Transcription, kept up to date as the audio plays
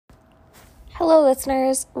Hello,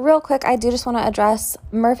 listeners. Real quick, I do just want to address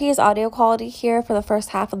Murphy's audio quality here for the first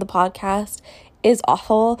half of the podcast is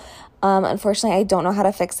awful. Unfortunately, I don't know how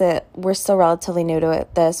to fix it. We're still relatively new to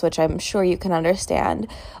this, which I'm sure you can understand.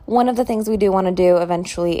 One of the things we do want to do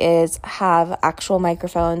eventually is have actual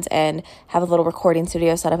microphones and have a little recording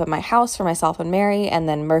studio set up at my house for myself and Mary, and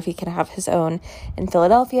then Murphy can have his own in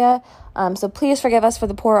Philadelphia. So please forgive us for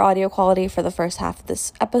the poor audio quality for the first half of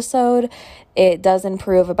this episode. It does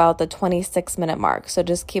improve about the 26-minute mark, so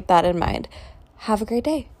just keep that in mind. Have a great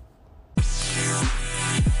day.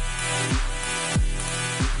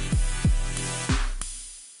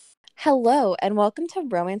 Hello, and welcome to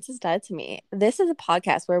Romance is Dead to Me. This is a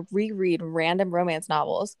podcast where we read random romance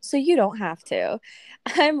novels, so you don't have to.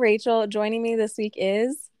 I'm Rachael. Joining me this week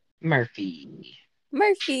is... Murphy.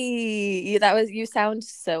 You sound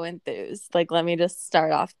so enthused. Let me just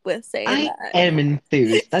start off with saying I that. am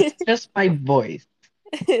enthused. That's just my voice.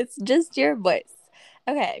 It's just your voice.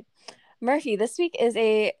 Okay. Murphy, this week is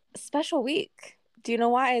a special week. Do you know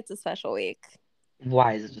why it's a special week?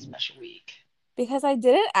 Why is it a special week? Because I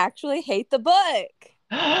didn't actually hate the book.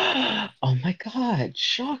 Oh my God,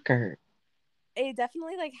 shocker. It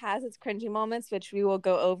definitely has its cringy moments, which we will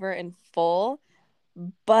go over in full.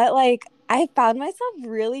 But I found myself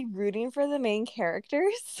really rooting for the main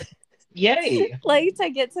characters. Yay. To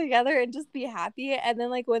get together and just be happy. And then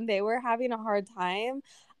when they were having a hard time,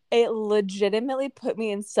 it legitimately put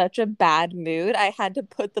me in such a bad mood. I had to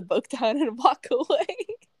put the book down and walk away.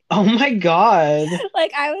 Oh my God.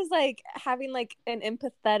 I was having an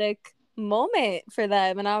empathetic moment for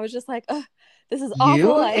them, and I was just like, oh, this is awful.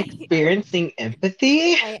 You experiencing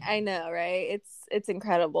empathy I know, right? It's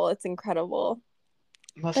incredible. It's incredible.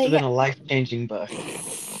 must But have yeah. been a life-changing book.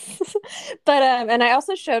 But and I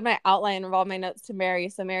also showed my outline of all my notes to Mary,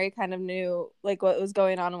 so Mary kind of knew what was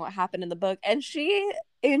going on and what happened in the book, and she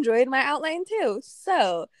enjoyed my outline too.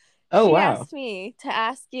 So Oh she wow. asked me to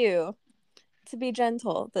ask you to be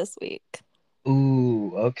gentle this week.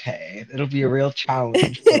 Ooh, okay. It'll be a real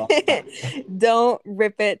challenge, but all right. Don't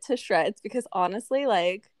rip it to shreds, because honestly,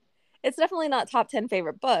 it's definitely not top 10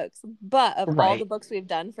 favorite books, but of all the Right. books we've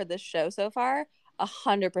done for this show so far,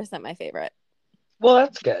 100% my favorite. Well,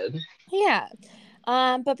 that's good. Yeah.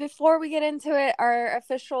 But before we get into it, our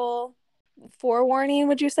official forewarning,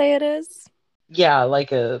 would you say it is? Yeah,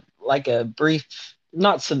 like a brief,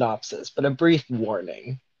 not synopsis, but a brief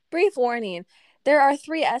warning. Brief warning. There are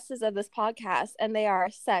 3 S's of this podcast, and they are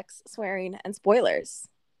sex, swearing, and spoilers.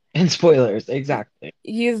 And spoilers, exactly.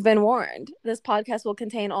 You've been warned. This podcast will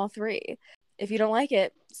contain all 3. If you don't like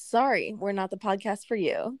it, sorry, we're not the podcast for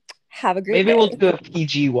you. Have a great Maybe we'll day. do a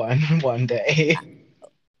PG one one day.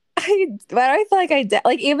 Why do I feel like I did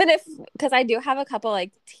even if, because I do have a couple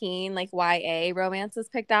teen YA romances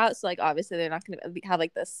picked out, so obviously they're not going to have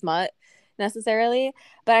the smut necessarily,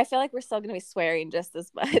 but I feel like we're still going to be swearing just as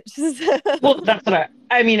much. Well, that's what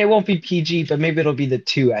I mean. It won't be PG, but maybe it'll be the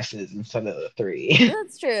 2 S's instead of the three.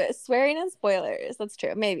 That's true. Swearing and spoilers. That's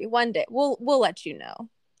true. Maybe one day we'll let you know.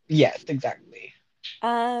 Yes, exactly.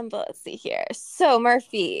 But let's see here. So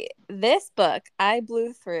Murphy, this book I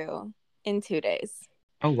blew through in 2 days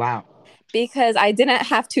Oh wow. because I didn't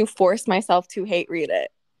have to force myself to hate read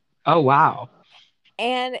it. Oh wow.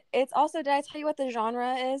 And it's also, did I tell you what the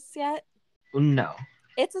genre is yet? No.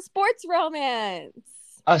 It's a sports romance.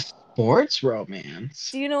 A sports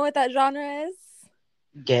romance. Do you know what that genre is?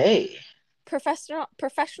 Gay.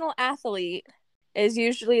 Professional athlete is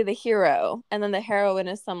usually the hero, and then the heroine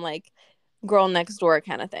is some girl next door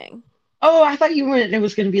kind of thing. Oh, I thought you were. It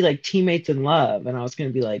was gonna be like teammates in love, and I was gonna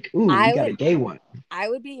be like, "Ooh, we I got a would gay one." I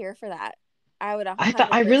would be here for that. I would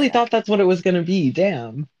I really 100%. thought that's what it was gonna be.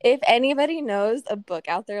 Damn. If anybody knows a book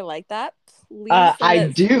out there like that, please send I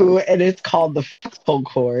it. do, and it's called the Foxhole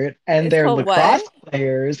Court, and It's they're called what? lacrosse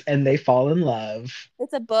players, and they fall in love.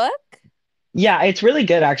 It's a book? Yeah, it's really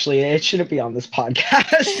good actually. It shouldn't be on this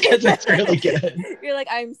podcast because it's really good. You're like,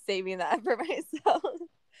 I'm saving that for myself.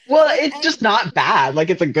 Well, Well, it's just not bad. Like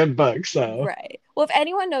it's a good book, so right. Well, if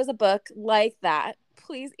anyone knows a book like that,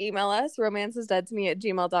 please email us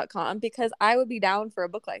romancesdeadtome@gmail.com, because I would be down for a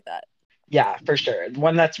book like that. yeah, for sure.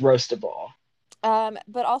 One that's roastable.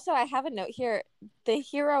 But also I have a note here. The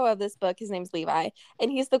hero of this book, his name's Levi,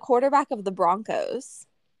 and he's the quarterback of the Broncos.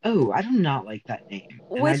 Oh, I do not like that name,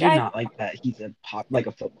 and I Which do I not like that he's a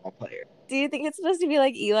football player. Do you think it's supposed to be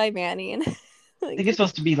like Eli Manning? I think it's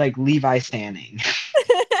supposed to be like Levi Standing.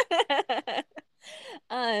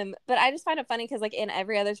 But I just find it funny because in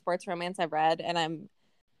every other sports romance I've read, and I'm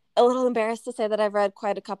a little embarrassed to say that I've read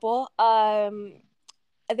quite a couple,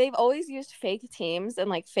 they've always used fake teams and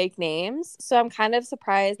like fake names. So I'm kind of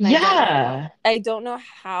surprised, and Yeah. I don't know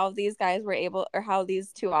how these guys were able, or how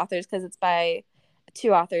these two authors, because it's by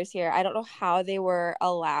two authors here. I don't know how they were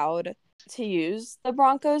allowed to use the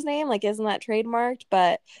Broncos name. Like, isn't that trademarked?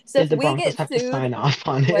 But so Did if the we Broncos get have to sued, sign off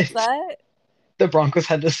on what's it? that? The Broncos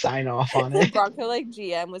had to sign off on The it. Bronco like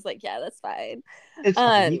GM was like, yeah, that's fine. It's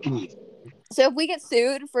fine. You Um, can use so if we get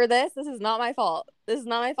sued for this is not my fault. This is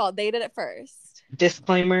not my fault. They did it first. it.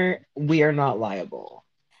 Disclaimer, we are not liable.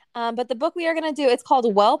 But the book we are going to do, it's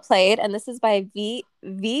called Well Played, and this is by V.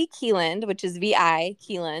 Keeland, which is V.I.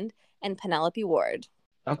 Keeland, and Penelope Ward.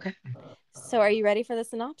 Okay, So are you ready for the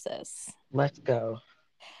synopsis? let's go.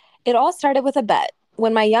 It all started with a bet.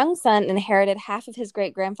 When my young son inherited half of his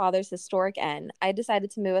great-grandfather's historic inn, I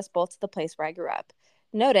decided to move us both to the place where I grew up.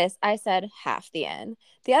 Notice I said half the inn.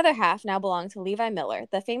 The other half now belonged to Levi Miller,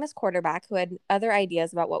 the famous quarterback who had other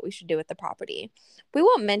ideas about what we should do with the property. We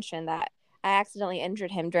won't mention that I accidentally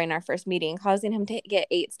injured him during our first meeting, causing him to get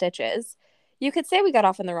 8 stitches. You could say we got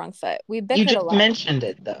off on the wrong foot. We You bickered a just lot. mentioned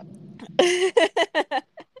it though.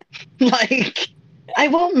 Like, I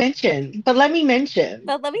won't mention, but let me mention.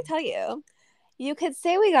 But let me tell you, you could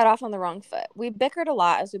say we got off on the wrong foot. We bickered a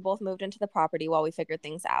lot as we both moved into the property while we figured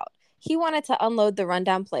things out. He wanted to unload the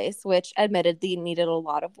rundown place, which admittedly needed a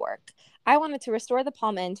lot of work. I wanted to restore the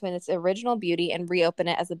Palm Inn to its original beauty and reopen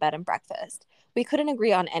it as a bed and breakfast. We couldn't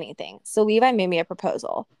agree on anything, so Levi made me a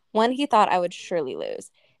proposal, one he thought I would surely lose.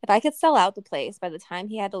 If I could sell out the place by the time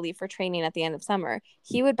he had to leave for training at the end of summer,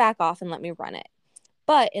 he would back off and let me run it.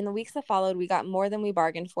 But in the weeks that followed, we got more than we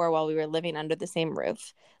bargained for while we were living under the same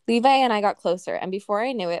roof. Levi and I got closer, and before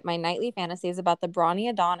I knew it, my nightly fantasies about the brawny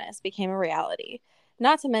Adonis became a reality.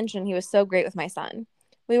 Not to mention, he was so great with my son.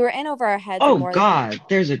 We were in over our heads and Oh more. God,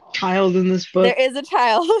 there's a child in this There book. is a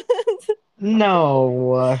child.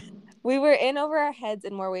 No. We were in over our heads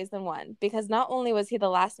in more ways than one, because not only was he the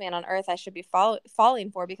last man on earth I should be falling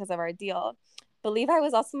for because of our deal, but Levi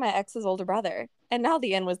was also my ex's older brother, and now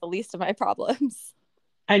the end was the least of my problems.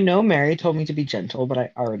 I know Mary told me to be gentle, but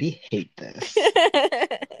I already hate this.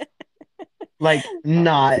 Like,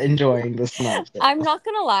 not enjoying the synopsis. I'm not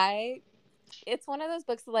gonna lie, it's one of those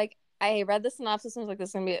books that like I read the synopsis and was like, this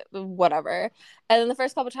is gonna be whatever. And then the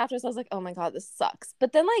first couple chapters I was like, oh my god, this sucks.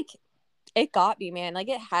 But then like it got me, man. Like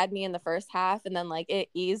it had me in the first half, and then like it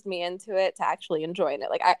eased me into it to actually enjoying it.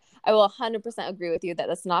 Like I will 100% agree with you that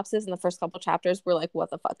the synopsis in the first couple chapters were like, what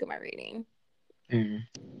the fuck am I reading? Mm.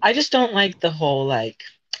 I just don't like the whole like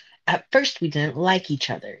at first we didn't like each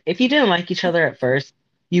other. If you didn't like each other at first,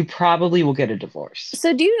 you probably will get a divorce.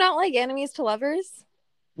 So do you not like enemies to lovers?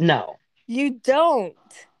 No. You don't.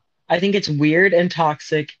 I think it's weird and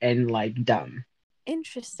toxic and like dumb.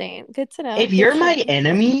 Interesting. Good to know. If Good you're my to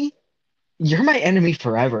enemy, you're my enemy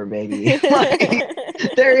forever, baby. Like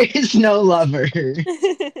there know. is no lover.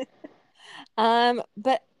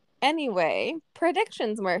 But anyway,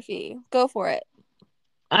 predictions, Murphy. Go for it.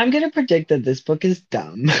 I'm gonna predict that this book is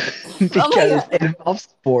dumb Oh my because god. it involves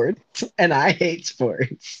sports and I hate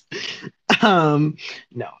sports. Um,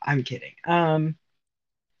 no, I'm kidding.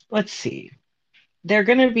 Let's see. They're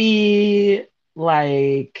gonna be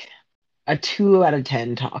like a 2 out of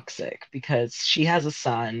 10 toxic because she has a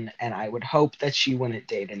son, and I would hope that she wouldn't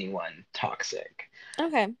date anyone toxic.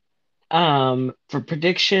 Okay. For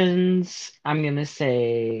predictions, I'm gonna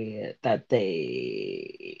say that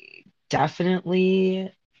they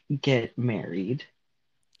definitely get married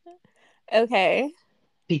Okay.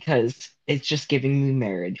 because it's just giving me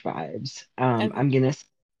marriage vibes. Okay. I'm gonna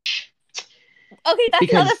Okay,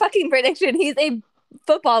 that's another because fucking prediction. He's a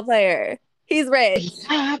football player. He's rich.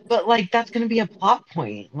 yeah, but like that's gonna be a plot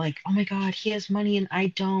point. Like, oh my God, he has money and I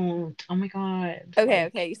don't. Oh my God, Okay,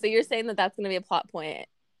 like okay. So you're saying that that's going to be a plot point.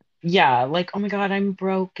 yeah, like oh my God, I'm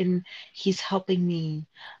broke and he's helping me.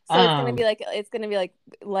 So it's going to be Um,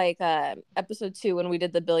 like episode 2 when we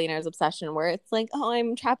did the billionaire's obsession where it's like, "Oh,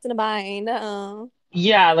 I'm trapped in a bind." Oh.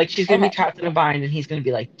 yeah, like she's gonna be Okay. trapped in a bind and he's gonna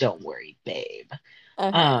be like, don't worry, babe.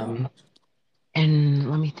 Okay. Um, and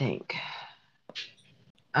let me think.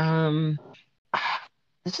 Um,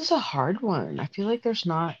 this is a hard one. I feel like there's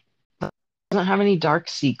not doesn't have any dark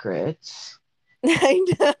secrets. I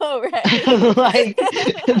know, Like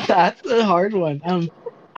right? that's a hard one. I'm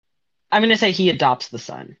gonna say he adopts the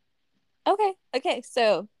son. Okay. Okay.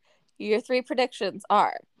 So your 3 predictions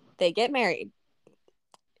are they get married.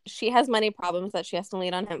 She has money problems that she has to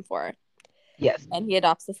lean on him for, Yes, and he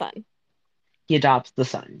adopts the son. he adopts the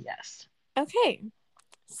son. Yes. Okay.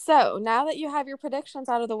 So now that you have your predictions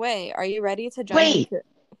out of the way, are you ready to jump Wait, into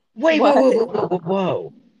wait, whoa, what? whoa, whoa, whoa, whoa,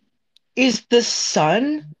 whoa. Is the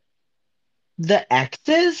son? The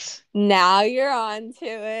exes? Now you're on to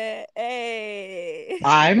it. Hey.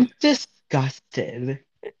 I'm disgusted.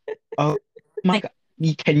 Oh my God.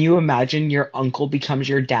 Can you imagine your uncle becomes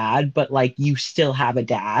your dad, but like you still have a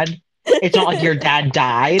dad? It's not like your dad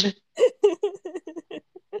died.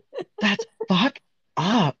 That's fucked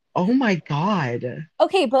up. Oh my God.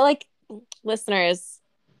 Okay, but like listeners,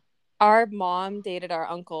 our mom dated our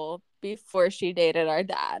uncle before she dated our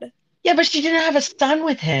dad. Yeah, but she didn't have a son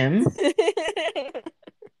with him.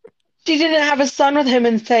 She didn't have a son with him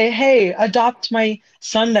and say, hey, adopt my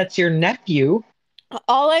son that's your nephew.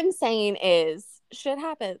 All I'm saying is shit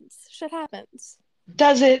happens. Shit happens.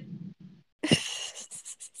 Does it?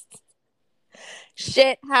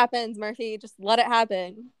 Shit happens, Murphy. Just let it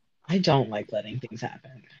happen. I don't like letting things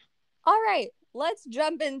happen. All right, let's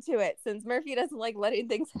jump into it since Murphy doesn't like letting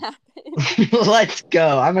things happen. Let's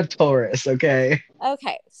go. I'm a Taurus, okay?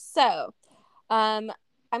 Okay, so I'm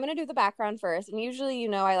gonna do the background first, and usually,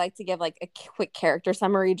 I like to give like a quick character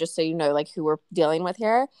summary just so you know like who we're dealing with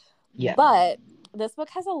here. Yeah, But this book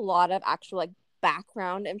has a lot of actual like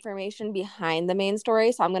background information behind the main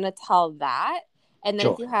story, so I'm gonna tell that, and then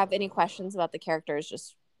if sure. you have any questions about the characters,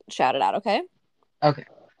 just shout it out, okay? Okay.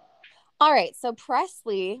 All right, so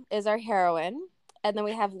Presley is our heroine, and then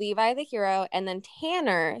we have Levi the hero, and then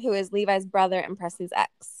Tanner, who is Levi's brother and Presley's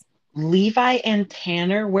ex. Levi and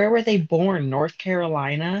Tanner, where were they born? North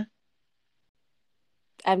Carolina?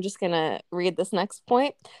 I'm just going to read this next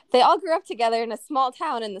point. They all grew up together in a small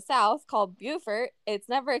town in the South called Beaufort. It's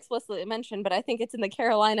never explicitly mentioned, but I think it's in the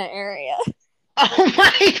Carolina area. Oh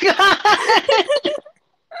my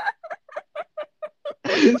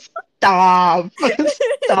God. Stop.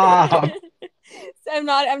 Stop. I'm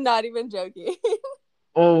not even joking.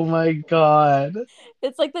 Oh my God.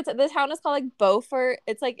 It's like the town is called like Beaufort.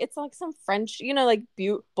 It's like some French, like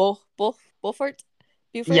Beaufort, Beaufort,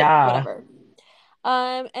 Yeah. whatever.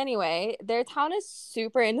 Anyway, their town is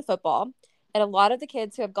super into football, and a lot of the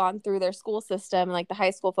kids who have gone through their school system, like the high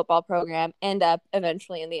school football program, end up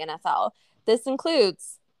eventually in the NFL. This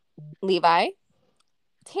includes Levi,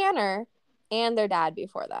 Tanner, and their dad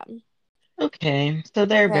before them. Okay. So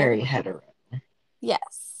they're Okay. very hetero.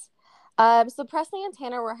 Yes. So Presley and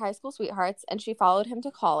Tanner were high school sweethearts, and she followed him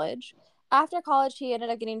to college. After college, he ended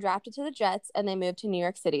up getting drafted to the Jets, and they moved to New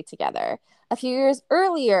York City together. A few years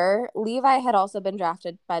earlier, Levi had also been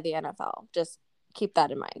drafted by the NFL. Just keep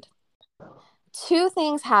that in mind. Two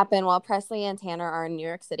things happen while Presley and Tanner are in New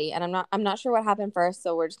York City, and I'm not sure what happened first,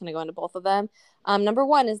 so we're just gonna go into both of them. Number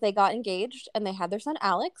one is they got engaged and they had their son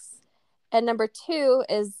Alex, and number two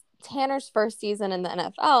is Tanner's first season in the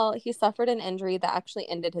NFL. He suffered an injury that actually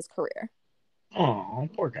ended his career. Oh,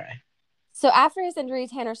 poor guy. So after his injury,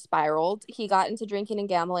 Tanner spiraled. He got into drinking and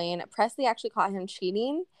gambling. Presley actually caught him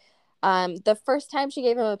cheating. The first time she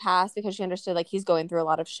gave him a pass because she understood like he's going through a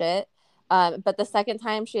lot of shit. But the second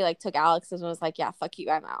time she like took Alex's and was like, "Yeah, fuck you,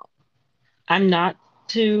 I'm out." I'm not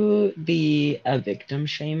to be a victim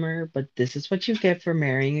shamer, but this is what you get for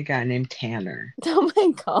marrying a guy named Tanner. Oh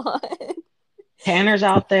my god. Tanner's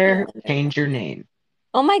out there, Tanner. change your name.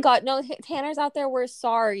 Oh my god, no, Tanner's out there. We're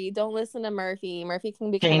sorry. Don't listen to Murphy. Murphy can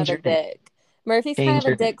be kind of Change a your name. dick. Murphy's kind Change of a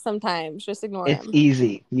your name. dick sometimes. Just ignore It's him.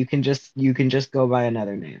 easy. You can just go by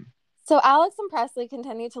another name. So Alex and Presley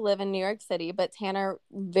continued to live in New York City, but Tanner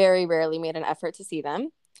very rarely made an effort to see them.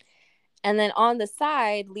 And then on the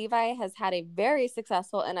side, Levi has had a very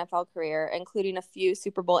successful NFL career, including a few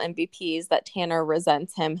Super Bowl MVPs that Tanner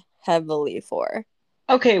resents him heavily for.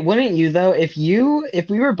 Okay, wouldn't you though? If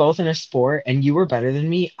we were both in a sport and you were better than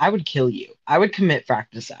me, I would kill you. I would commit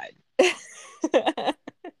fratricide. Is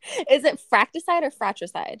it fracticide or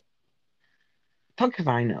fratricide? Fuck if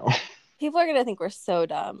I know. People are going to think we're so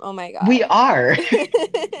dumb. Oh my We God. are.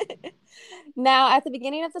 Now, at the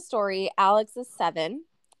beginning of the story, Alex is 7,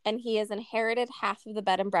 and he has inherited half of the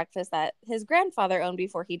bed and breakfast that his grandfather owned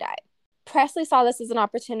before he died. Presley saw this as an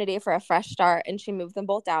opportunity for a fresh start, and she moved them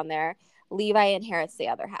both down there. Levi inherits the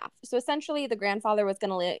other half. So essentially, the grandfather was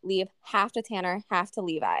going to leave half to Tanner, half to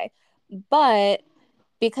Levi. But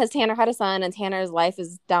because Tanner had a son and Tanner's life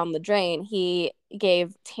is down the drain, he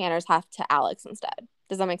gave Tanner's half to Alex instead.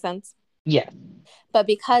 Does that make sense? Yeah. But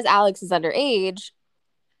because Alex is underage,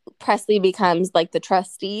 Presley becomes like the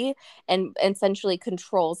trustee and essentially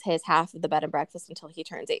controls his half of the bed and breakfast until he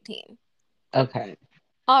turns 18. Okay.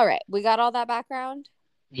 All right, we got all that background?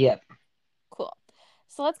 Yep. Cool.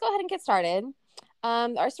 So let's go ahead and get started.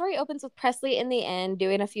 Our story opens with Presley in the inn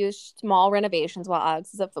doing a few small renovations while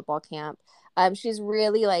Alex is at football camp. She's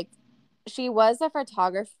really like, she was a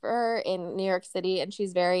photographer in New York City, and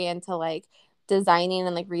she's very into like designing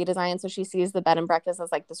and like redesign. So she sees the bed and breakfast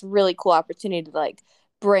as like this really cool opportunity to like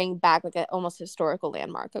bring back like an almost historical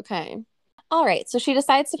landmark, okay? All right, so she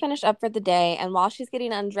decides to finish up for the day, and while she's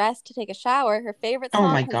getting undressed to take a shower, her favorite Oh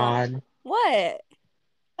song my comes on. God. What?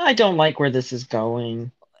 I don't like where this is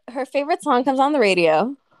going. Her favorite song comes on the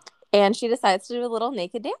radio, and she decides to do a little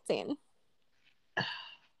naked dancing.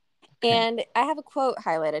 Okay. And I have a quote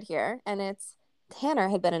highlighted here, and it's Tanner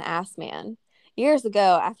had been an ass man. Years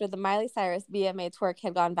ago, after the Miley Cyrus BMA twerk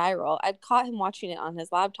had gone viral, I'd caught him watching it on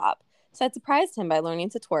his laptop, so I'd surprised him by learning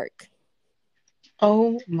to twerk.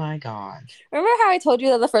 Oh my God. Remember how I told you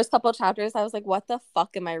that the first couple of chapters, I was like, what the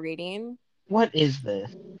fuck am I reading? What is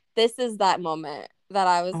this? This is that moment that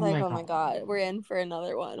I was Oh like, my oh my God. God, we're in for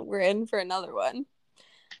another one. We're in for another one.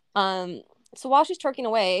 So while she's twerking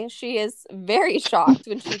away, she is very shocked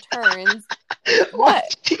when she turns. Why What?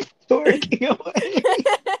 is she twerking away?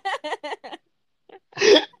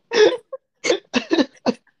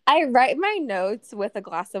 I write my notes with a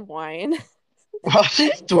glass of wine. While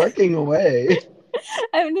she's twerking away.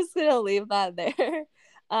 I'm just gonna leave that there.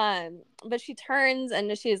 But she turns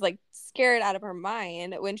and she's like scared out of her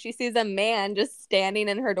mind when she sees a man just standing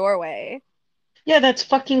in her doorway. Yeah, that's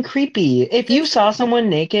fucking creepy. If So you she, saw someone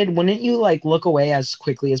naked, wouldn't you like look away as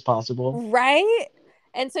quickly as possible? right?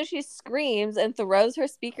 And so she screams and throws her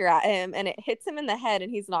speaker at him, and it hits him in the head,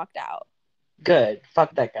 and he's knocked out. Good.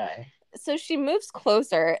 Fuck that guy. So she moves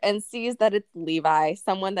closer and sees that it's Levi,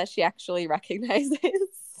 someone that she actually recognizes.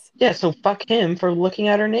 Yeah, so fuck him for looking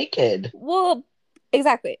at her naked. Well,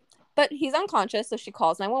 exactly. But he's unconscious, so she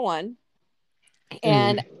calls 911.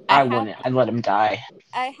 And I wouldn't. I'd let him die.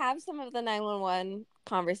 I have some of the 911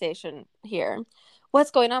 conversation here.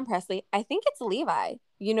 What's going on, Presley? I think it's Levi.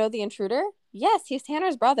 You know the intruder? Yes, he's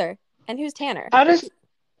Tanner's brother. And who's Tanner? How does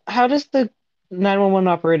the 911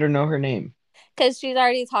 operator know her name? Because she's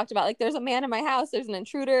already talked about like there's a man in my house, there's an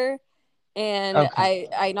intruder, and Okay.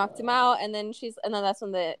 I knocked him out, and then that's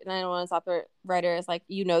when the 911 operator is like,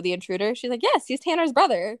 you know the intruder? She's like, yes, he's Tanner's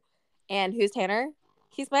brother. And who's Tanner?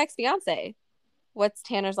 He's my ex-fiance. What's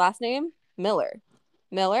Tanner's last name? Miller.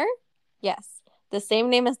 Miller? Yes. The same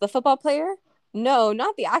name as the football player? No,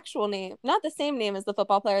 not the actual name. Not the same name as the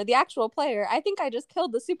football player. The actual player. I think I just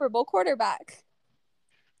killed the Super Bowl quarterback.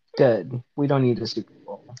 Good. We don't need a Super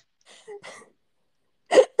Bowl.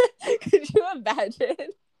 Could you imagine?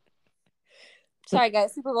 Sorry,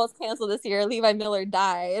 guys. Super Bowl's canceled this year. Levi Miller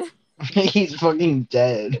died. He's fucking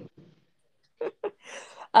dead.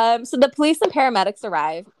 So the police and paramedics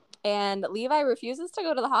arrive, and Levi refuses to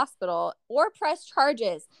go to the hospital or press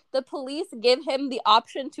charges. The police give him the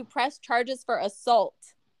option to press charges for assault.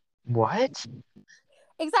 What?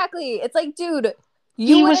 Exactly. It's like, dude,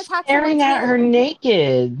 you He would was attack someone staring at her too.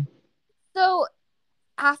 naked. So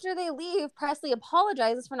after they leave, Presley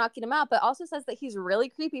apologizes for knocking him out, but also says that he's really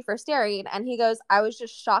creepy for staring. And he goes, I was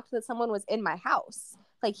just shocked that someone was in my house.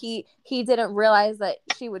 Like he didn't realize that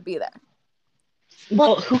she would be there.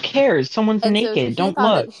 Well, who cares? Someone's And so naked. he Don't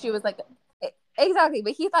thought look. that she was like, exactly,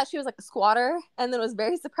 but he thought she was like a squatter, and then was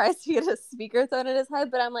very surprised to get a speaker thrown at his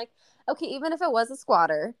head. But I'm like, okay, even if it was a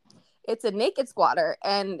squatter, it's a naked squatter,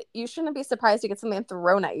 and you shouldn't be surprised to get something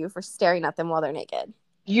thrown at you for staring at them while they're naked.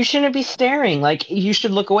 You shouldn't be staring. Like, you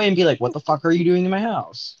should look away and be like, what the fuck are you doing in my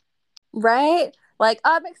house? Right? Like,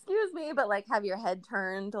 excuse me, but like have your head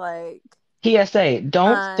turned, like, PSA,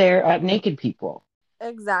 don't um, stare at naked people.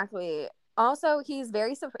 exactly. Also, he's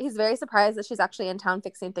very surprised that she's actually in town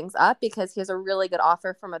fixing things up because he has a really good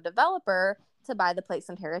offer from a developer to buy the place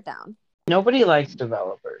and tear it down. Nobody likes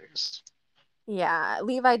developers. Yeah,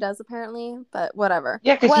 Levi does apparently, but whatever.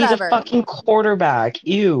 Yeah, because he's a Whatever. fucking quarterback.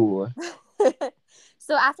 Ew.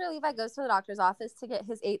 So after Levi goes to the doctor's office to get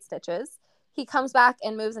his 8 stitches, he comes back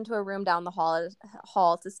and moves into a room down the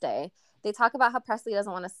hall to stay. They talk about how Presley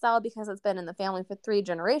doesn't want to sell because it's been in the family for 3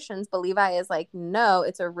 generations, but Levi is like, no,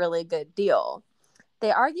 it's a really good deal.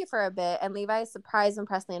 They argue for a bit, and Levi is surprised when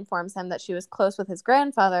Presley informs him that she was close with his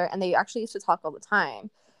grandfather and they actually used to talk all the time.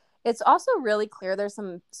 It's also really clear there's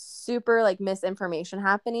some super like misinformation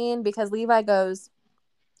happening because Levi goes,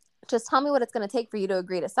 just tell me what it's going to take for you to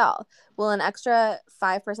agree to sell. Will an extra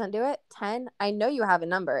 5% do it? 10? I know you have a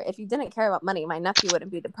number. If you didn't care about money, my nephew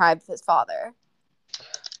wouldn't be deprived of his father.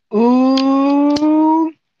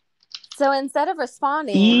 Ooh. So instead of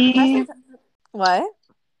responding, Tea. what?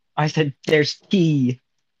 I said, there's tea.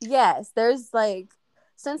 Yes, there's like,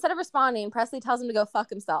 so instead of responding, Presley tells him to go fuck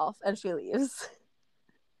himself and she leaves.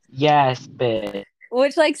 Yes, bitch.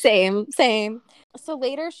 Which, like, same. So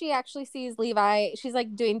later she actually sees Levi. She's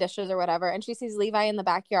like doing dishes or whatever, and she sees Levi in the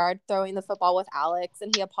backyard throwing the football with Alex,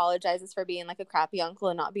 and he apologizes for being like a crappy uncle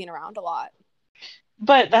and not being around a lot.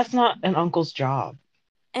 But that's not an uncle's job.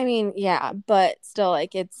 I mean, yeah, but still,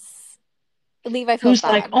 like, it's Levi feels Who's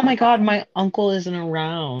like, bad. oh my God, my uncle isn't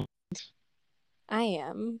around. I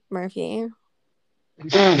am, Murphy.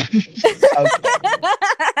 Okay.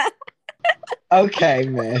 Okay,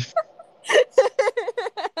 miss.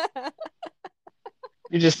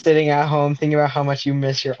 You're just sitting at home thinking about how much you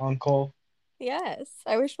miss your uncle. Yes,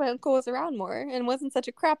 I wish my uncle was around more and wasn't such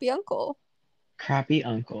a crappy uncle. Crappy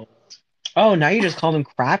uncle. Oh, now you just called him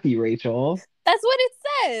crappy, Rachel. That's what it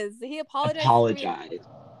says. He apologized for me. Apologize.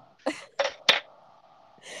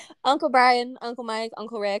 Uncle Brian, Uncle Mike,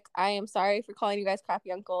 Uncle Rick, I am sorry for calling you guys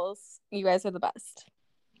crappy uncles. You guys are the best.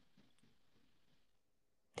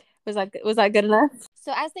 Was that good enough?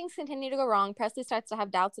 So as things continue to go wrong, Presley starts to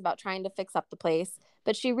have doubts about trying to fix up the place,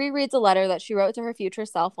 but she rereads a letter that she wrote to her future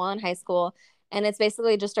self while in high school, and it's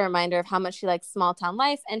basically just a reminder of how much she likes small town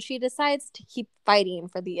life, and she decides to keep fighting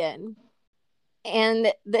for the inn.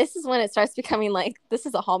 And this is when it starts becoming like this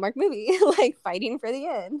is a Hallmark movie, like fighting for the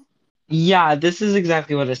inn. Yeah, this is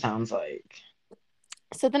exactly what it sounds like.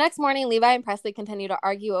 So the next morning, Levi and Presley continue to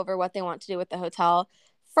argue over what they want to do with the hotel.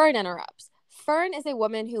 Fern interrupts. Fern is a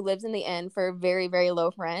woman who lives in the inn for very, very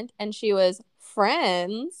low rent, and she was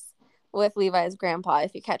friends with Levi's grandpa,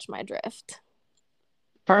 if you catch my drift.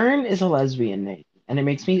 Fern is a lesbian name, and it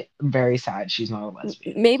makes me very sad she's not a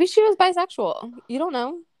lesbian. Maybe she was bisexual. You don't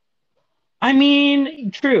know. I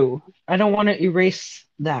mean, true. I don't want to erase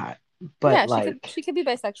that, but Yeah, she could like, she could be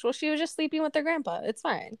bisexual. She was just sleeping with their grandpa. It's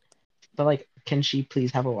fine. can she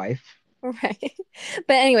please have a wife? Right.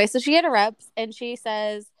 But anyway, so she interrupts and she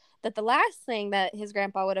says that the last thing that his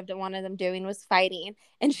grandpa would have wanted them doing was fighting.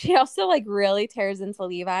 And she also like really tears into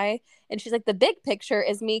Levi. And she's like, the big picture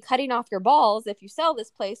is me cutting off your balls if you sell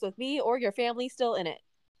this place with me or your family still in it.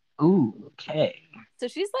 Ooh, okay. So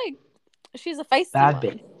she's a feisty Bad one.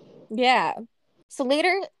 bitch. Yeah. So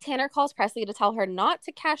later, Tanner calls Presley to tell her not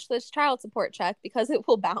to cash this child support check because it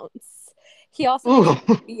will bounce. He also makes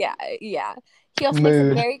Ooh, it, yeah, yeah. He also makes it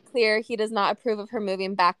mood. very clear he does not approve of her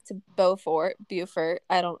moving back to Beaufort.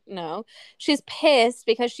 I don't know. She's pissed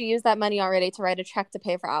because she used that money already to write a check to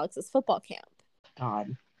pay for Alex's football camp.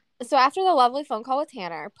 God. So after the lovely phone call with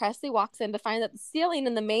Tanner, Presley walks in to find that the ceiling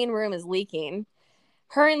in the main room is leaking.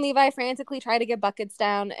 Her and Levi frantically try to get buckets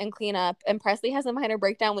down and clean up, and Presley has a minor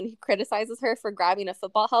breakdown when he criticizes her for grabbing a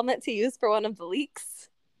football helmet to use for one of the leaks.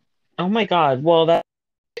 Oh my God. Well, that's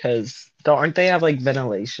because aren't they have like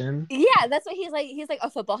ventilation? Yeah, that's what he's like. He's like, a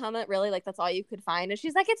football helmet, really? Like, that's all you could find? And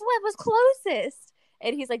she's like, it's what was closest.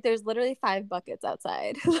 And he's like, there's literally 5 buckets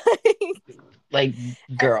outside. Like,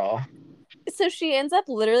 girl. So she ends up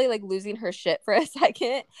literally like losing her shit for a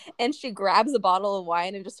second, and she grabs a bottle of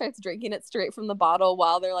wine and just starts drinking it straight from the bottle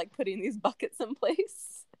while they're like putting these buckets in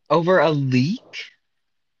place. Over a leak?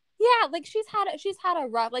 Yeah, like she's had a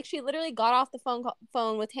rough, like she literally got off the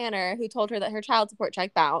phone with Tanner, who told her that her child support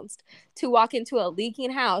check bounced, to walk into a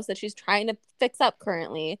leaking house that she's trying to fix up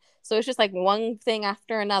currently. So it's just like one thing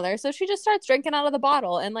after another. So she just starts drinking out of the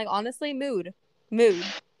bottle, and like honestly, mood.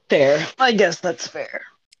 Fair. I guess that's fair.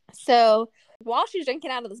 So while she's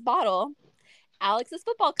drinking out of this bottle, Alex's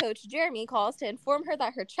football coach Jeremy calls to inform her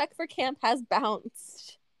that her check for camp has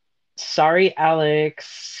bounced. Sorry,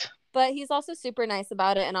 Alex. But he's also super nice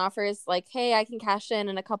about it and offers like, hey, I can cash in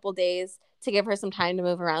a couple days to give her some time to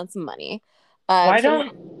move around some money. Why So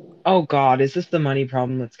don't Oh God, is this the money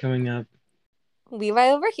problem that's coming up? Levi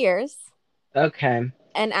overhears Okay.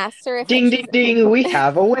 and asks her if Ding ding she's ding, we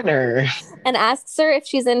have a winner. and asks her if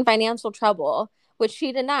she's in financial trouble, which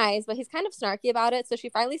she denies, but he's kind of snarky about it. So she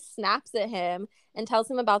finally snaps at him and tells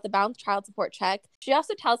him about the bounced child support check. She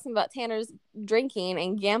also tells him about Tanner's drinking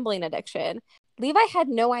and gambling addiction. Levi had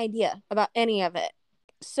no idea about any of it.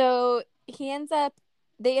 So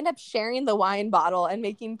they end up sharing the wine bottle and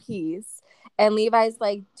making peace. And Levi's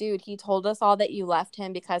like, dude, he told us all that you left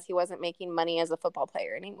him because he wasn't making money as a football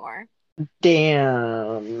player anymore.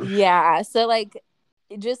 Damn. Yeah. So like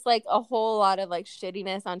just like a whole lot of like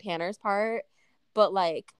shittiness on Tanner's part. But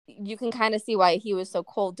like you can kind of see why he was so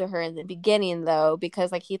cold to her in the beginning though,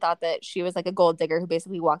 because like he thought that she was like a gold digger who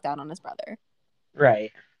basically walked out on his brother.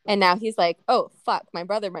 Right. And now he's like, oh fuck, my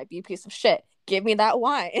brother might be a piece of shit. Give me that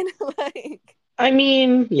wine. Like I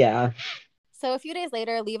mean, yeah. so a few days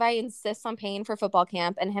later, Levi insists on paying for football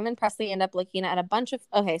camp, and him and Presley end up looking at a bunch of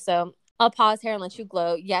okay, so I'll pause here and let you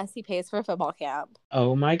gloat. Yes, he pays for football camp.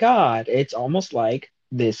 Oh my God. It's almost like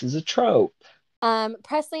this is a trope.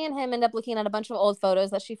 Presley and him end up looking at a bunch of old photos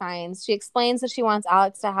that she finds. She explains that she wants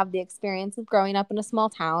Alex to have the experience of growing up in a small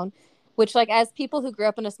town, which, like, as people who grew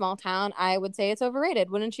up in a small town, I would say it's overrated,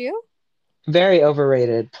 wouldn't you? Very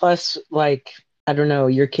overrated. Plus, like, I don't know,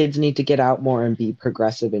 your kids need to get out more and be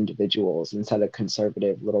progressive individuals instead of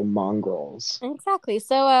conservative little mongrels. Exactly.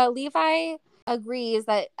 So, Levi agrees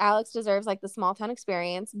that Alex deserves like the small town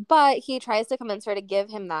experience, but he tries to convince her to give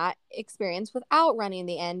him that experience without running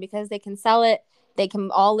the inn because they can sell it. They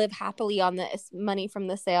can all live happily on the money from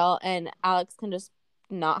the sale, and Alex can just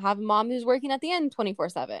not have a mom who's working at the inn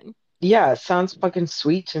 24/7. Yeah, it sounds fucking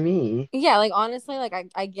sweet to me. Yeah, like honestly, like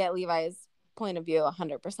I get Levi's point of view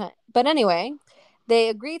 100%. But anyway, they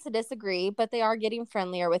agree to disagree, but they are getting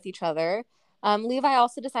friendlier with each other. Levi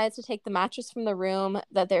also decides to take the mattress from the room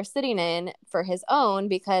that they're sitting in for his own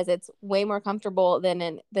because it's way more comfortable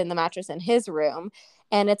than the mattress in his room,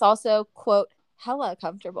 and it's also quote hella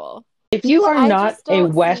comfortable. If you are I not just a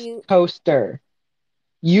don't West see. Coaster,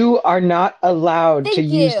 you are not allowed to Thank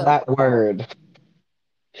use you. that word.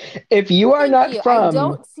 If you are Thank not you. I from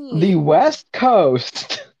don't the see. West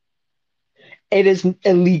Coast, it is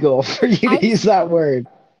illegal for you I to use just that word.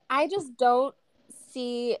 I just don't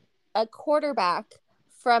see a quarterback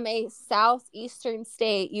from a southeastern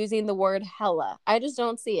state using the word hella. I just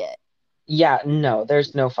don't see it. Yeah, no,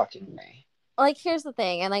 there's no fucking way. Like, here's the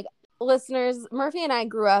thing, and like listeners, Murphy and I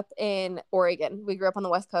grew up in Oregon. We grew up on the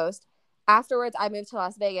West Coast. Afterwards, I moved to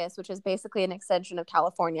Las Vegas, which is basically an extension of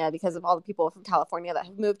California because of all the people from California that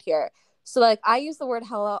have moved here. So, like, I use the word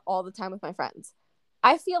hella all the time with my friends.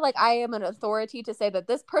 I feel like I am an authority to say that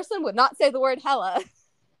this person would not say the word hella.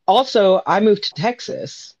 Also, I moved to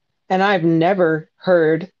Texas and I've never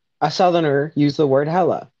heard a Southerner use the word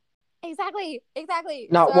hella. Exactly. So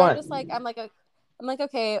Not I'm just like, one. I'm like,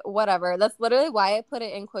 okay, whatever. That's literally why I put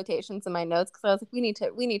it in quotations in my notes because I was like,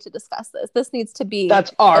 we need to discuss this. This needs to be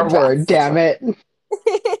That's our word, addressed. damn it.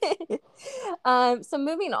 So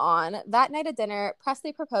moving on, that night at dinner,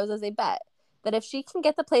 Presley proposes a bet that if she can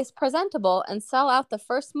get the place presentable and sell out the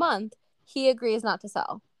first month, he agrees not to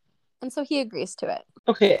sell. And so he agrees to it.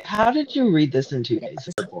 Okay, how did you read this in 2 days?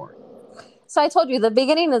 Boring. So I told you the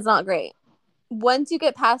beginning is not great. Once you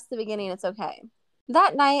get past the beginning, it's okay.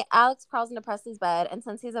 That night, Alex crawls into Presley's bed, and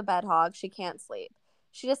since he's a bed hog, she can't sleep.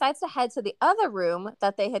 She decides to head to the other room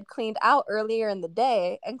that they had cleaned out earlier in the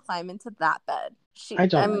day and climb into that bed. I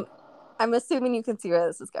don't like I'm assuming you can see where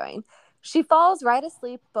this is going. She falls right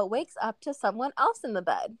asleep, but wakes up to someone else in the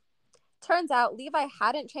bed. Turns out Levi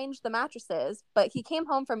hadn't changed the mattresses, but he came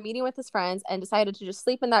home from meeting with his friends and decided to just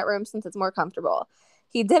sleep in that room since it's more comfortable.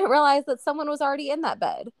 He didn't realize that someone was already in that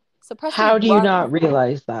bed. So Presley How do you runs. not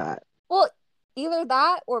realize that? Well, either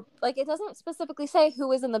that or like it doesn't specifically say who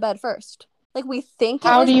was in the bed first. Like we think it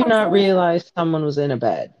How do was you not Presley. realize someone was in a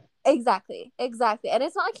bed? Exactly. And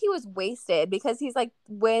it's not like he was wasted because he's like,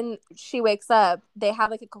 when she wakes up, they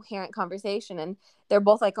have like a coherent conversation and they're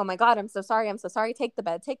both like, oh my God, I'm so sorry. Take the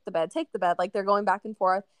bed, take the bed, take the bed. Like they're going back and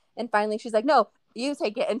forth. And finally she's like, no, you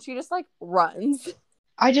take it. And she just like runs.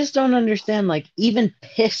 I just don't understand. Like, even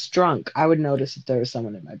piss drunk, I would notice if there was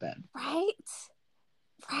someone in my bed. Right?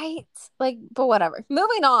 Right. Like, but whatever.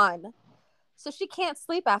 Moving on. So she can't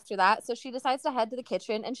sleep after that. So she decides to head to the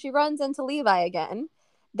kitchen and she runs into Levi again.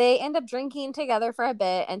 They end up drinking together for a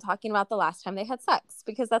bit and talking about the last time they had sex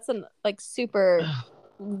because that's a super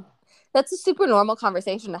normal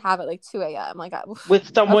conversation to have at like 2 a.m. Like, With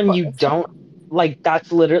of someone you course. don't like,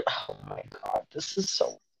 that's literally, oh my God, this is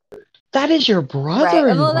so, that is your Right. Well,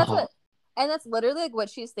 brother-in-law. that's literally like what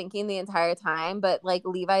she's thinking the entire time. But like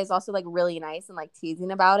Levi is also like really nice and like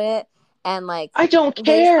teasing about it. And like I don't they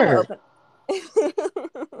just kind of care.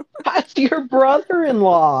 open. That's your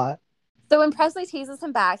brother-in-law. So when Presley teases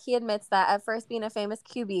him back, he admits that at first being a famous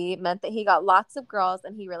QB meant that he got lots of girls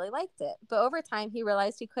and he really liked it. But over time, he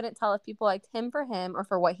realized he couldn't tell if people liked him for him or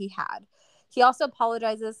for what he had. He also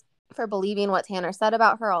apologizes for believing what Tanner said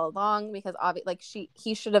about her all along because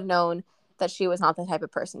he should have known that she was not the type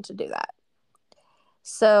of person to do that.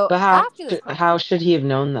 So But after this, how should he have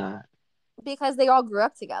known that? because they all grew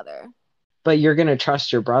up together. But you're gonna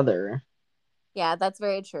trust your brother. Yeah, that's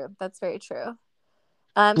very true. That's very true.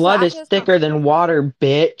 So Blood after is this, thicker than water,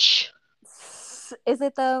 bitch. is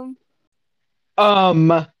it though?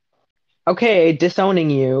 Okay, disowning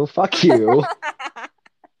you. Fuck you.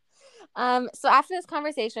 So after this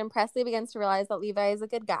conversation, Presley begins to realize that Levi is a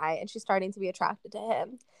good guy and she's starting to be attracted to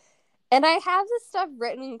him. And I have this stuff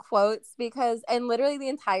written in quotes because, and literally the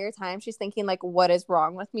entire time she's thinking like, what is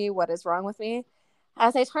wrong with me? What is wrong with me?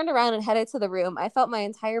 As I turned around and headed to the room, I felt my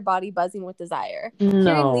entire body buzzing with desire.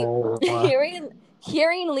 No.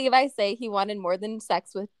 Hearing Levi say he wanted more than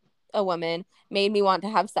sex with a woman made me want to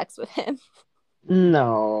have sex with him.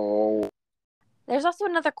 No. There's also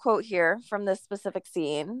another quote here from this specific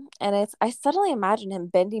scene, and it's, I suddenly imagine him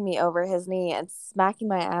bending me over his knee and smacking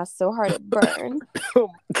my ass so hard it burned. Oh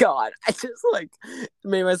my God. I just like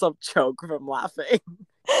made myself choke from laughing.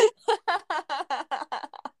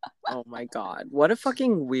 Oh my God. What a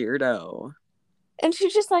fucking weirdo. And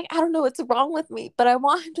she's just like, I don't know what's wrong with me, but I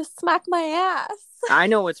want him to smack my ass. I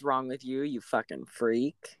know what's wrong with you, you fucking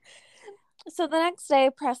freak. So the next day,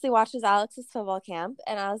 Presley watches Alex's football camp,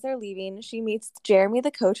 and as they're leaving, she meets Jeremy, the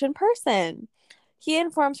coach, in person. He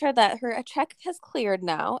informs her that her check has cleared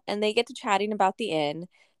now, and they get to chatting about the inn.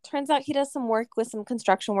 Turns out he does some work with some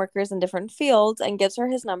construction workers in different fields and gives her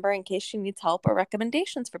his number in case she needs help or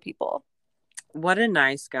recommendations for people. What a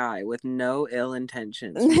nice guy with no ill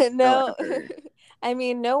intentions. No, I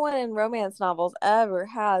mean, no one in romance novels ever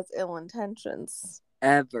has ill intentions.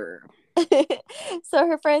 Ever. So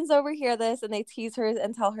her friends overhear this and they tease her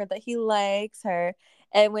and tell her that he likes her.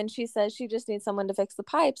 And when she says she just needs someone to fix the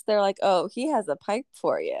pipes, they're like, oh, he has a pipe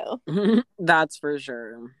for you. That's for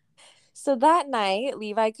sure. So that night,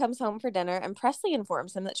 Levi comes home for dinner and Presley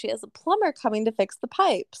informs him that she has a plumber coming to fix the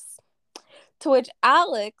pipes. To which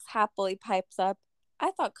Alex happily pipes up,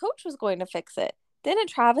 I thought Coach was going to fix it. Didn't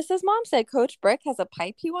Travis's mom say Coach Brick has a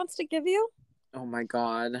pipe he wants to give you? Oh my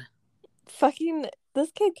God. Fucking,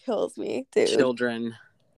 this kid kills me, dude. Children.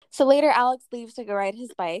 So later, Alex leaves to go ride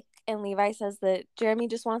his bike, and Levi says that Jeremy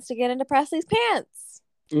just wants to get into Presley's pants.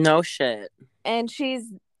 No shit. And she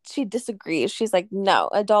disagrees. She's like, no,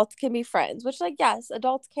 adults can be friends, which, like, yes,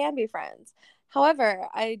 adults can be friends. However,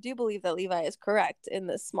 I do believe that Levi is correct in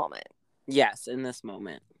this moment. Yes, in this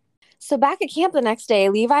moment. So back at camp the next day,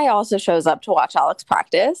 Levi also shows up to watch Alex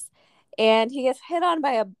practice. And he gets hit on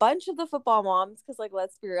by a bunch of the football moms because, like,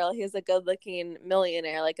 let's be real, he's a good-looking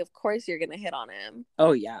millionaire. Like, of course you're going to hit on him.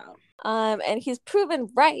 Oh, yeah. And he's proven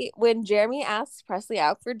right when Jeremy asks Presley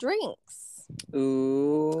out for drinks.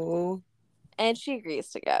 Ooh. And she agrees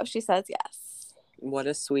to go. She says yes. What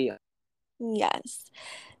a sweet. Yes.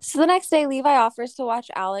 So the next day, Levi offers to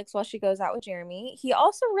watch Alex while she goes out with Jeremy. He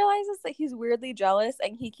also realizes that he's weirdly jealous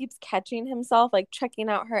and he keeps catching himself, like, checking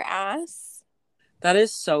out her ass. That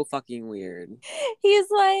is so fucking weird. He's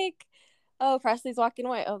like, oh, Presley's walking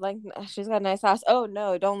away. Oh, like, she's got a nice ass. Oh,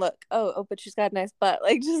 no, don't look. Oh, but she's got a nice butt.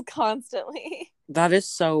 Like, just constantly. That is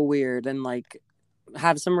so weird. And, like,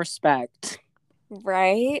 have some respect.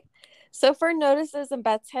 Right? So Fern notices and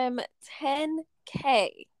bets him $10K.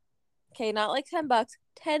 Okay, not like $10,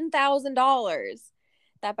 $10,000.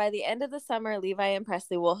 That by the end of the summer, Levi and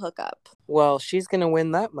Presley will hook up. Well, she's going to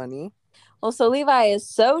win that money. Well, so Levi is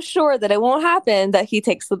so sure that it won't happen that he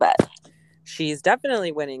takes the bet. She's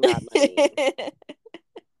definitely winning that money.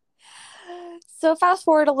 So fast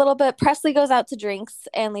forward a little bit, Presley goes out to drinks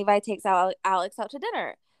and Levi takes Alex out to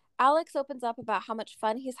dinner. Alex opens up about how much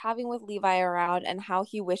fun he's having with Levi around and how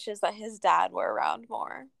he wishes that his dad were around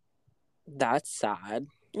more. That's sad.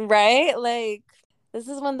 Right? Like, this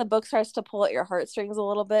is when the book starts to pull at your heartstrings a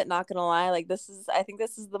little bit, not gonna lie. Like, I think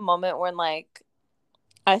this is the moment when, like,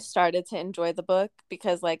 I started to enjoy the book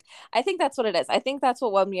because, like, I think that's what it is. I think that's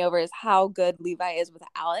what won me over is how good Levi is with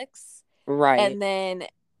Alex. Right. And then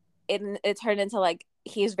it turned into, like,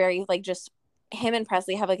 he's very, like, just him and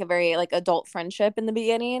Presley have, like, a very, like, adult friendship in the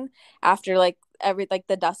beginning. After, like,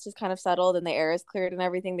 the dust is kind of settled and the air is cleared and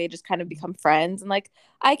everything, they just kind of become friends. And, like,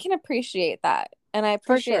 I can appreciate that. And I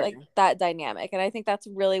appreciate, sure, like, that dynamic. And I think that's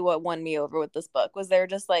really what won me over with this book was they're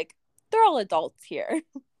just, like, they're all adults here.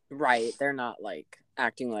 Right. They're not, like,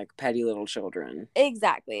 acting like petty little children.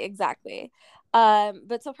 Exactly.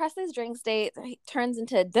 But so Presley's drinks date turns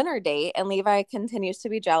into a dinner date and Levi continues to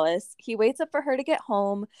be jealous. He waits up for her to get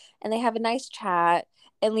home and they have a nice chat.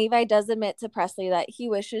 And Levi does admit to Presley that he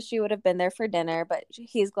wishes she would have been there for dinner, but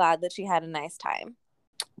he's glad that she had a nice time.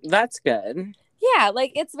 That's good. Yeah,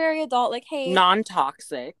 like, it's very adult. Like, hey.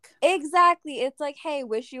 Non-toxic. Exactly. It's like, hey,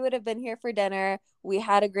 wish you would have been here for dinner. We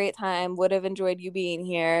had a great time. Would have enjoyed you being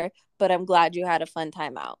here. But I'm glad you had a fun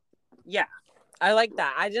time out. Yeah. I like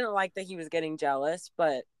that. I didn't like that he was getting jealous,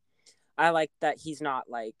 but I like that he's not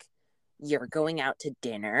like, you're going out to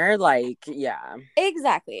dinner. Like, yeah.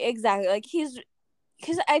 Exactly. Like,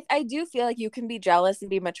 because I do feel like you can be jealous and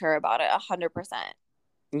be mature about it 100%.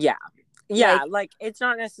 Yeah. Yeah. Like, it's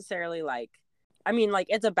not necessarily like, I mean, like,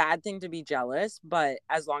 it's a bad thing to be jealous, but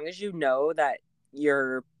as long as you know that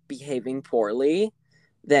you're behaving poorly,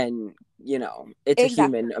 then, you know, it's a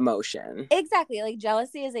human emotion. Exactly. Like,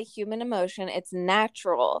 jealousy is a human emotion. It's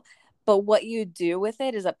natural. But what you do with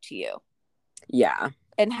it is up to you. Yeah.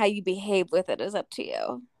 And how you behave with it is up to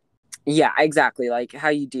you. Yeah, exactly. Like, how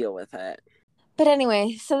you deal with it. But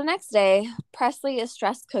anyway, so the next day, Presley is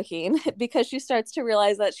stressed cooking because she starts to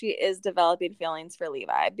realize that she is developing feelings for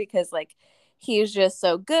Levi because, like, he's just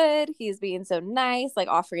so good. He's being so nice, like,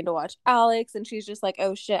 offering to watch Alex. And she's just like,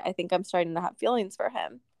 oh, shit, I think I'm starting to have feelings for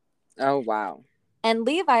him. Oh, wow. And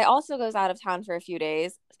Levi also goes out of town for a few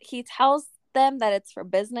days. He tells them that it's for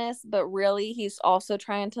business, but really he's also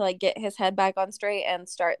trying to like get his head back on straight and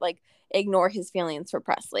start like ignore his feelings for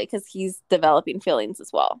Presley because he's developing feelings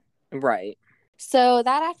as well. Right. So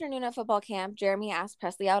that afternoon at football camp, Jeremy asked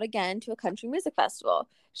Presley out again to a country music festival.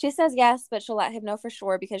 She says yes, but she'll let him know for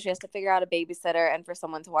sure because she has to figure out a babysitter and for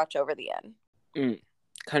someone to watch over the end.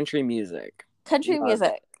 Country music. Country Love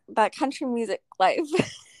music. it. That country music life.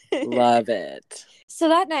 Love it. So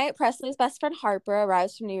that night, Presley's best friend Harper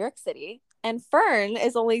arrives from New York City, and Fern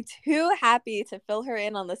is only too happy to fill her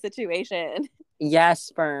in on the situation.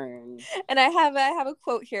 Yes, Fern. And I have a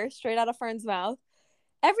quote here straight out of Fern's mouth.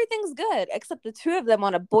 Everything's good, except the two of them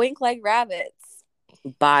want to boink like rabbits.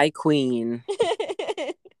 Bye, Queen.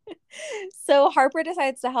 So Harper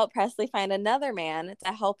decides to help Presley find another man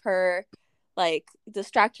to help her like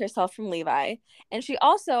distract herself from Levi. And she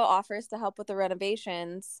also offers to help with the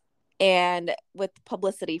renovations and with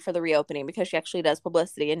publicity for the reopening because she actually does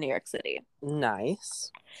publicity in New York City.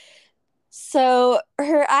 Nice. So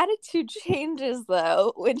her attitude changes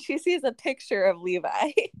though when she sees a picture of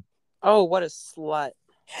Levi. Oh, what a slut.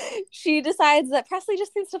 She decides that Presley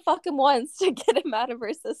just needs to fuck him once to get him out of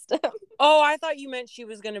her system. Oh, I thought you meant she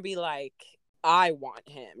was going to be like, I want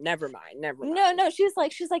him. Never mind. No, she's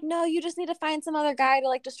like, no, you just need to find some other guy to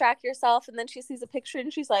like distract yourself. And then she sees a picture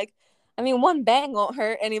and she's like, I mean, one bang won't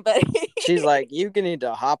hurt anybody. She's like, you need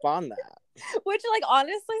to hop on that. Which, like,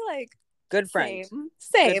 honestly, like, good friend.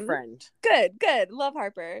 Same. Good friend. Good. Love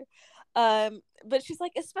Harper. But she's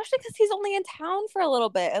like, especially because he's only in town for a little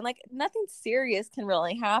bit and like nothing serious can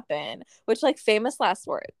really happen. Which, like, famous last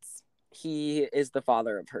words. He is the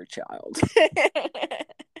father of her child.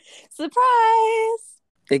 Surprise!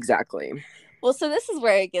 Exactly. Well, so this is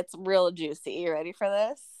where it gets real juicy. You ready for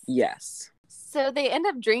this? Yes. So they end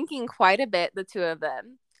up drinking quite a bit, the two of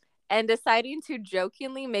them, and deciding to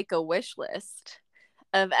jokingly make a wish list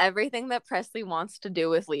of everything that Presley wants to do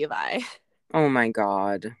with Levi. Oh my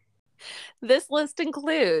God. This list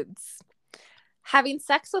includes having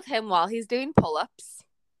sex with him while he's doing pull-ups.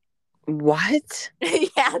 What?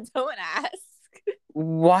 Yeah, don't ask.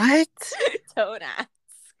 What? Don't ask.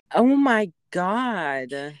 Oh my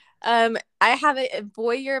God. I have a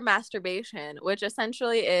voyeur masturbation, which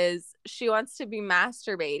essentially is she wants to be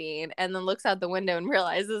masturbating and then looks out the window and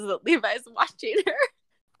realizes that Levi's watching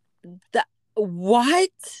her. What?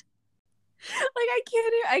 Like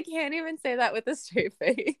I can't even say that with a straight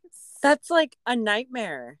face. That's like a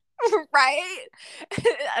nightmare. Right?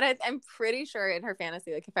 And I'm pretty sure in her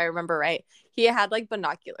fantasy, like if I remember right, he had like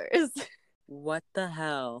binoculars. What the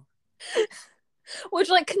hell? Which,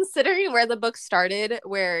 like, considering where the book started,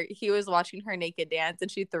 where he was watching her naked dance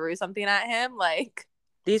and she threw something at him, like...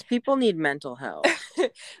 These people need mental health.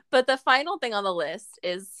 But the final thing on the list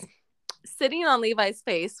is sitting on Levi's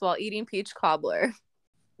face while eating peach cobbler.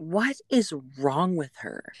 What is wrong with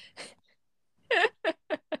her?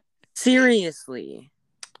 Seriously.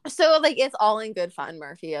 So, like, it's all in good fun,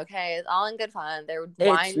 Murphy, okay? It's all in good fun. They're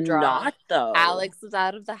wine drunk. Not, though. Alex is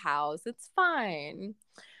out of the house. It's fine.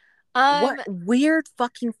 What weird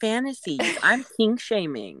fucking fantasies. I'm kink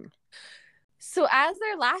shaming. So as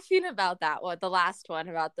they're laughing about that one, the last one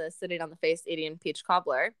about the sitting on the face eating peach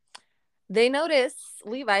cobbler, they notice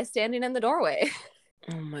Levi standing in the doorway.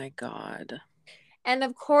 Oh my God. And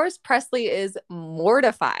of course, Presley is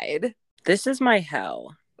mortified. This is my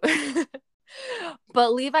hell.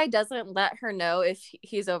 But Levi doesn't let her know if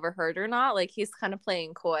he's overheard or not. Like, he's kind of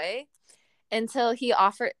playing coy until she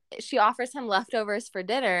offers him leftovers for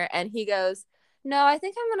dinner. And he goes, no, I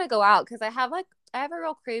think I'm going to go out because I have a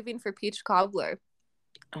real craving for peach cobbler.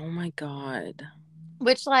 Oh my God.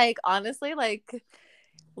 Which, like, honestly, like,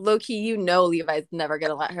 low-key, Levi's never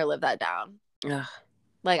going to let her live that down. Ugh.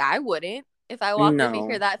 Like, I wouldn't. If I walked in to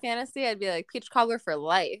hear that fantasy, I'd be like, peach cobbler for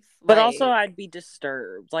life. But also, I'd be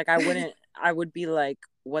disturbed. Like, I would be like,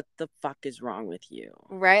 what the fuck is wrong with you?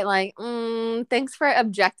 Right? Like, thanks for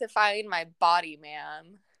objectifying my body,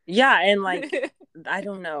 man. Yeah, and like, I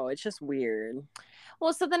don't know. It's just weird.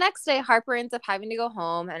 Well, so the next day, Harper ends up having to go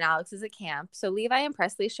home and Alex is at camp. So Levi and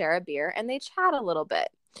Presley share a beer and they chat a little bit.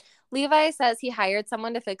 Levi says he hired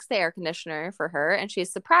someone to fix the air conditioner for her and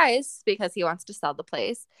she's surprised because he wants to sell the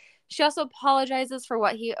place. She also apologizes for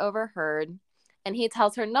what he overheard and he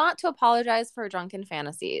tells her not to apologize for her drunken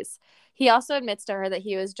fantasies. He also admits to her that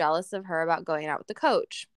he was jealous of her about going out with the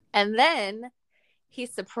coach. And then he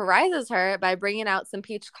surprises her by bringing out some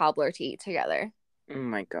peach cobbler to eat together. Oh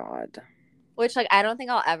my God. Which, like, I don't think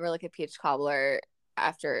I'll ever look at peach cobbler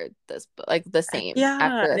after this book. Like, the same. Yeah,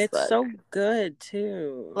 after this it's book. so good,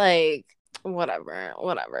 too. Like, whatever.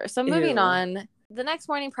 So moving on. The next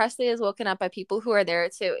morning, Presley is woken up by people who are there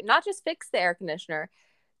to not just fix the air conditioner,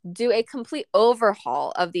 do a complete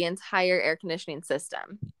overhaul of the entire air conditioning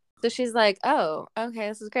system. So she's like, oh, okay,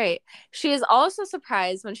 this is great. She is also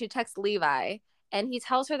surprised when she texts Levi and he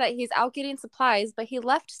tells her that he's out getting supplies, but he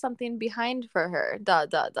left something behind for her. ...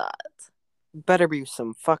 Better be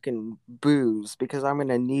some fucking booze because I'm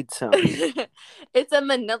gonna need some. It's a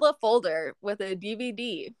manila folder with a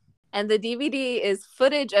DVD. And the DVD is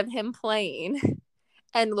footage of him playing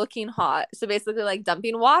and looking hot. So basically like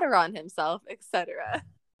dumping water on himself, etc.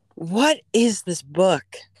 What is this book?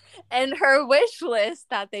 And her wish list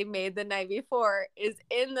that they made the night before is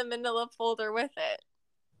in the manila folder with it.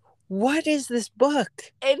 What is this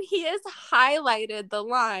book? And he has highlighted the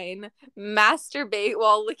line, masturbate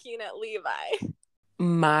while looking at Levi.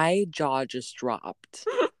 My jaw just dropped.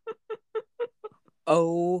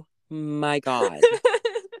 Oh my God.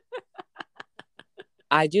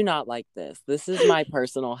 I do not like this. This is my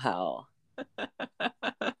personal hell.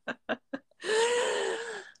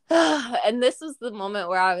 And this was the moment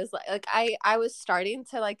where I was like I was starting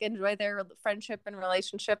to like enjoy their friendship and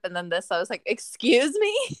relationship, and then this I was like, excuse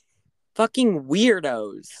me? Fucking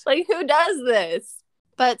weirdos. Like, who does this?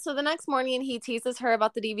 But so the next morning he teases her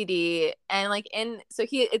about the DVD, and like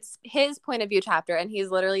it's his point of view chapter, and he's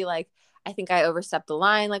literally like, I think I overstepped the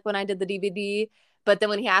line like when I did the DVD. But then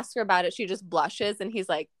when he asks her about it, she just blushes, and he's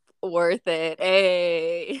like, worth it.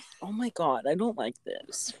 Hey. Oh my God, I don't like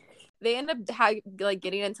this. They end up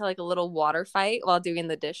getting into like a little water fight while doing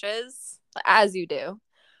the dishes, as you do.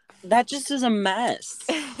 That just is a mess.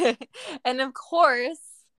 And of course,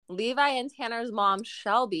 Levi and Tanner's mom,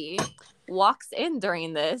 Shelby, walks in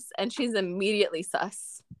during this, and she's immediately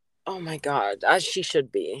sus. Oh my God, as she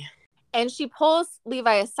should be. And she pulls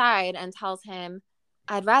Levi aside and tells him,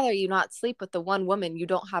 I'd rather you not sleep with the one woman you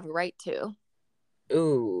don't have a right to.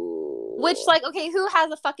 Ooh. Which, like, okay, who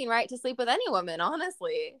has a fucking right to sleep with any woman,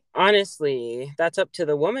 honestly? Honestly, that's up to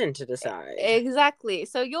the woman to decide. Exactly.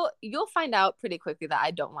 So you'll find out pretty quickly that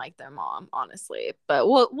I don't like their mom, honestly. But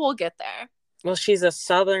we'll get there. Well, she's a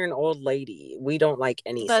Southern old lady. We don't like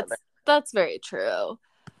any Southern. That's very true.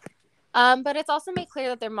 But it's also made clear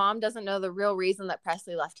that their mom doesn't know the real reason that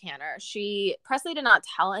Presley left Tanner. Presley did not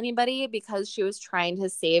tell anybody because she was trying to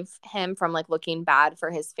save him from like looking bad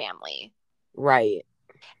for his family. Right.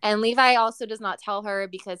 And Levi also does not tell her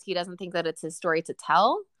because he doesn't think that it's his story to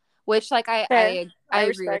tell, which like I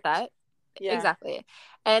agree with that. Yeah. Exactly.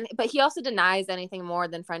 But he also denies anything more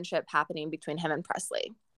than friendship happening between him and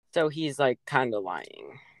Presley. So he's like kind of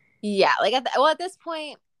lying. Yeah, like at this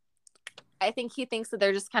point, I think he thinks that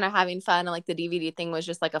they're just kind of having fun, and like the DVD thing was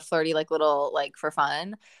just like a flirty, like little like for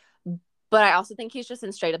fun. But I also think he's just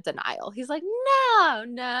in straight up denial. He's like,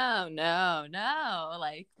 no,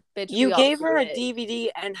 like, bitch. You gave her a DVD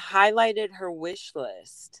and highlighted her wish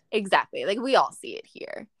list. Exactly, like we all see it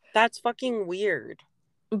here. That's fucking weird.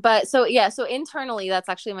 But so internally, that's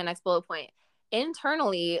actually my next bullet point.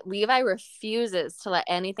 Internally, Levi refuses to let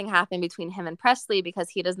anything happen between him and Presley because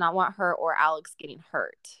he does not want her or Alex getting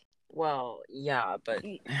hurt. Well, yeah, but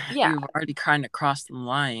yeah, you've already kind of crossed the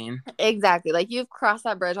line. Exactly. Like, you've crossed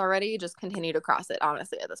that bridge already. Just continue to cross it,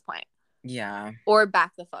 honestly, at this point. Yeah. Or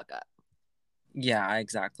back the fuck up. Yeah,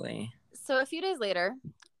 exactly. So a few days later,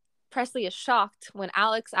 Presley is shocked when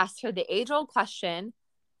Alex asks her the age-old question,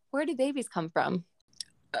 where do babies come from?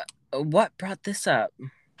 What brought this up?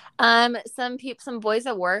 Some boys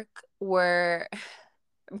at work were...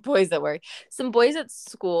 Some boys at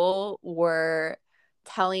school were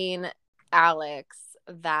telling Alex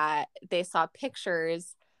that they saw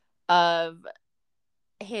pictures of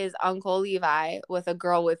his uncle Levi with a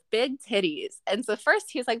girl with big titties. And so first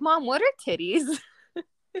he was like, Mom, what are titties?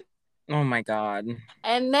 Oh my God.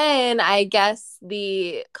 And then I guess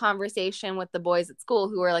the conversation with the boys at school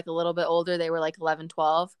who were like a little bit older, they were like 11,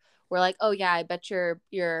 12, were like, oh yeah, I bet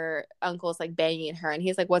your uncle's like banging her. And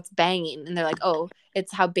he's like, what's banging? And they're like, oh,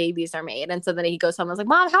 it's how babies are made. And so then he goes home and was like,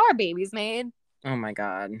 Mom, how are babies made? Oh my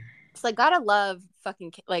God. It's like, gotta love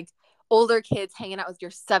fucking like older kids hanging out with your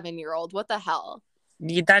 7-year-old. What the hell?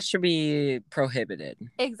 That should be prohibited.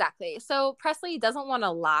 Exactly. So Presley doesn't want to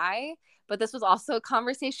lie, but this was also a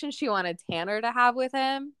conversation she wanted Tanner to have with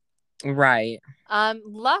him. Right.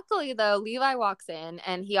 Luckily though, Levi walks in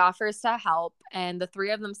and he offers to help, and the three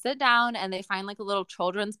of them sit down and they find like a little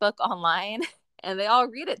children's book online and they all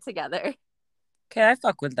read it together. Okay, I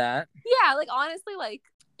fuck with that. Yeah, like honestly, like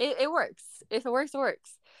it works. If it works, it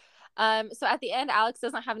works. So at the end, Alex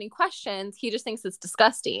doesn't have any questions. He just thinks it's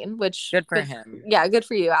disgusting, which good for him. Yeah, good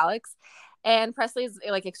for you, Alex. And Presley's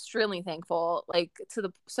like extremely thankful.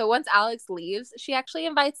 So once Alex leaves, she actually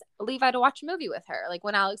invites Levi to watch a movie with her. Like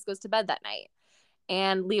when Alex goes to bed that night,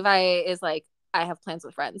 and Levi is like, I have plans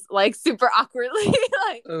with friends, like super awkwardly,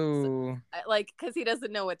 like, Ooh. like, because he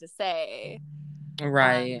doesn't know what to say.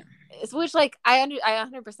 Right. Which, like, I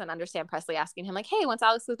 100% understand Presley asking him, like, hey, once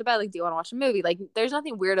Alex goes to bed, like, do you want to watch a movie? Like, there's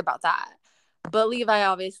nothing weird about that. But Levi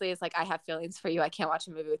obviously is like, I have feelings for you. I can't watch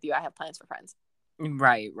a movie with you. I have plans for friends.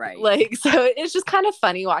 Right. Like, so it's just kind of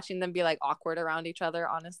funny watching them be like awkward around each other,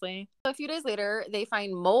 honestly. So a few days later, they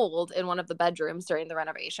find mold in one of the bedrooms during the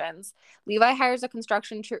renovations. Levi hires a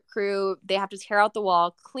construction crew. They have to tear out the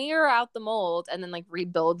wall, clear out the mold, and then like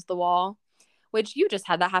rebuild the wall, which you just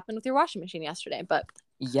had that happen with your washing machine yesterday. But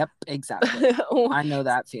yep, exactly. I know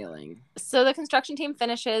that feeling. So the construction team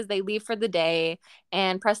finishes, they leave for the day,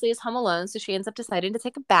 and Presley is home alone, so she ends up deciding to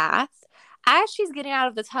take a bath. As she's getting out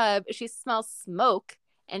of the tub, she smells smoke,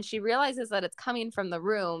 and she realizes that it's coming from the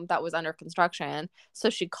room that was under construction. So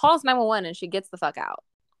she calls 911 and she gets the fuck out.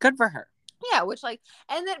 Good for her. Yeah, which, like,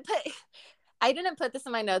 and then I didn't put this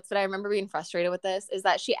in my notes, but I remember being frustrated with this, is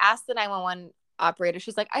that she asked the 911 operator,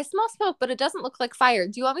 she's like, I smell smoke, but it doesn't look like fire.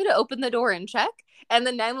 Do you want me to open the door and check? And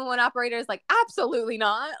the 911 operator is like, absolutely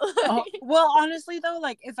not. Well, honestly, though,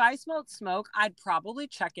 like, if I smelled smoke, I'd probably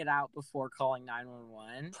check it out before calling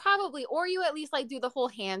 911. Probably. Or you at least, like, do the whole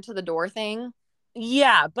hand to the door thing.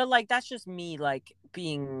 Yeah, but, like, that's just me, like,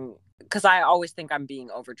 being... Because I always think I'm being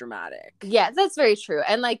overdramatic. Yeah, that's very true.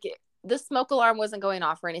 And, like, the smoke alarm wasn't going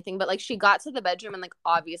off or anything, but, like, she got to the bedroom and, like,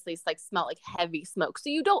 obviously it's, like, smelled like heavy smoke. So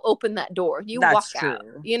you don't open that door. You walk out.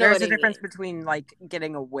 You know, there's a difference between, like,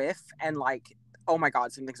 getting a whiff and, like, oh my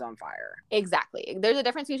God, something's on fire. Exactly. There's a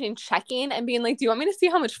difference between checking and being like, do you want me to see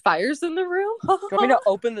how much fire's in the room? Do you want me to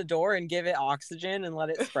open the door and give it oxygen and let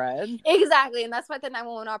it spread? Exactly. And that's why the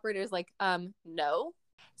 911 operator is like, no.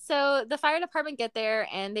 So the fire department get there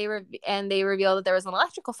and they reveal that there was an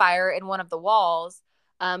electrical fire in one of the walls.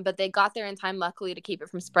 But they got there in time, luckily, to keep it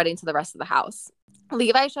from spreading to the rest of the house.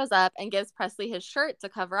 Levi shows up and gives Presley his shirt to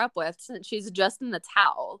cover up with since she's just in the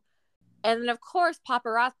towel. And then, of course,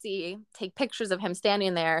 paparazzi take pictures of him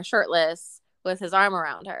standing there shirtless with his arm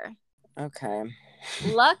around her. Okay.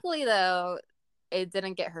 Luckily, though, it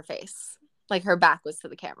didn't get her face. Like, her back was to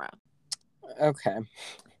the camera. Okay.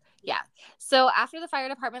 Yeah. So after the fire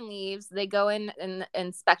department leaves, they go in and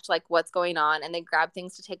inspect, like, what's going on, and they grab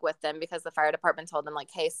things to take with them because the fire department told them, like,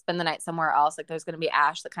 hey, spend the night somewhere else. Like, there's going to be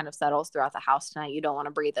ash that kind of settles throughout the house tonight. You don't want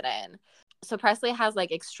to breathe it in. So Presley has,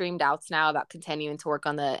 like, extreme doubts now about continuing to work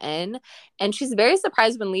on the inn. And she's very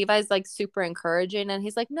surprised when Levi's, like, super encouraging. And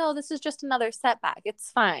he's like, no, this is just another setback.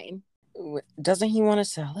 It's fine. Doesn't he want to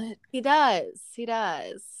sell it? He does.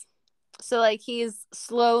 So, like, he's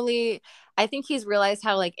slowly, I think he's realized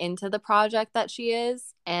how, like, into the project that she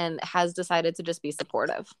is and has decided to just be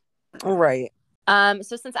supportive. Right.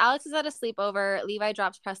 So since Alex is at a sleepover, Levi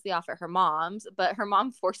drops Presley off at her mom's, but her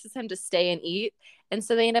mom forces him to stay and eat. And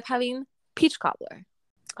so they end up having peach cobbler.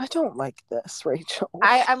 I don't like this, Rachel.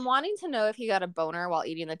 I'm wanting to know if he got a boner while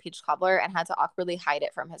eating the peach cobbler and had to awkwardly hide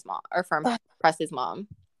it from his mom or from Presley's mom.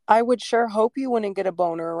 I would sure hope you wouldn't get a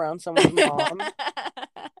boner around someone's mom.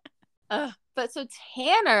 But so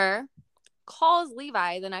Tanner calls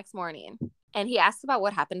Levi the next morning and he asks about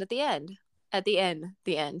what happened at the end.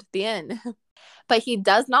 But he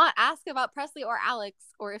does not ask about Presley or Alex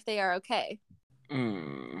or if they are okay.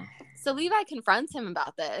 So Levi confronts him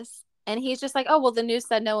about this. And he's just like, oh, well, the news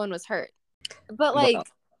said no one was hurt. But, like,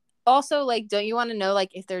 also, like, don't you want to know, like,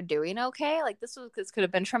 if they're doing okay? Like, this could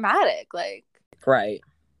have been traumatic. Like, right.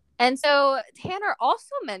 And so Tanner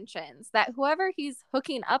also mentions that whoever he's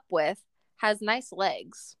hooking up with has nice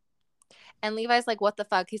legs. And Levi's like, what the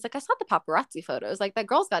fuck? He's like, I saw the paparazzi photos. Like, that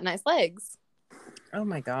girl's got nice legs. Oh,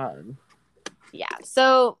 my God. Yeah.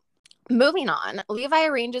 So moving on, Levi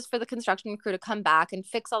arranges for the construction crew to come back and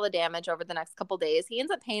fix all the damage over the next couple days. He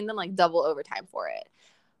ends up paying them, like, double overtime for it.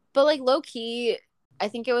 But, like, low key, I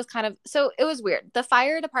think it was kind of, so it was weird. The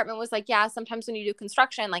fire department was like, yeah, sometimes when you do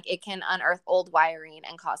construction, like, it can unearth old wiring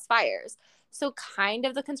and cause fires. So kind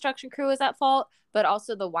of the construction crew was at fault, but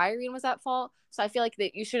also the wiring was at fault. So I feel like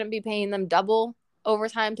that you shouldn't be paying them double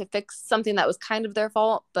overtime to fix something that was kind of their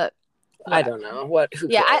fault. But whatever. I don't know what.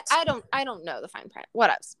 I don't know the fine print. What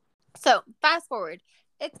else? So fast forward,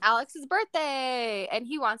 it's Alex's birthday, and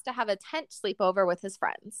he wants to have a tent sleepover with his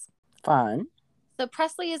friends. Fun. So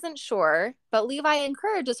Presley isn't sure, but Levi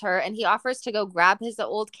encourages her, and he offers to go grab his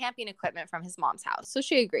old camping equipment from his mom's house. So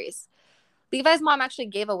she agrees. Levi's mom actually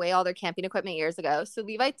gave away all their camping equipment years ago. So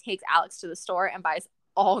Levi takes Alex to the store and buys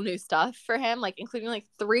all new stuff for him, like including like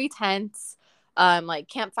 3 tents, like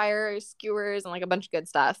campfire skewers and like a bunch of good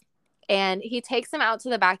stuff. And he takes him out to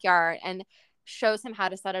the backyard and shows him how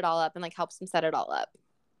to set it all up and like helps him set it all up.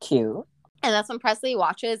 Cute. And that's when Presley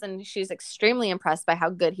watches, and she's extremely impressed by how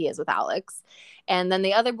good he is with Alex. And then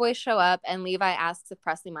the other boys show up, and Levi asks if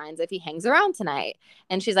Presley minds if he hangs around tonight.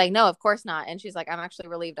 And she's like, no, of course not. And she's like, I'm actually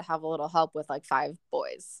relieved to have a little help with like 5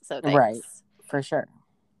 boys. So thanks. Right, for sure.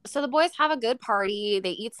 So the boys have a good party. They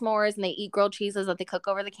eat s'mores and they eat grilled cheeses that they cook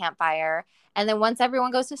over the campfire. And then once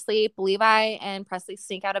everyone goes to sleep, Levi and Presley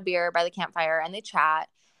sneak out a beer by the campfire and they chat.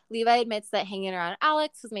 Levi admits that hanging around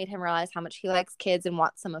Alex has made him realize how much he likes kids and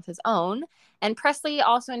wants some of his own. And Presley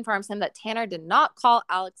also informs him that Tanner did not call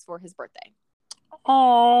Alex for his birthday.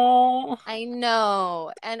 Oh, I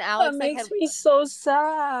know. And Alex that makes me so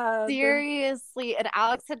sad. Seriously. And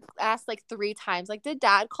Alex had asked like 3 times, like, did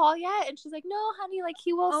Dad call yet? And she's like, no, honey, like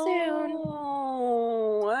he will soon.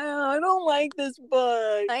 Oh, I don't like this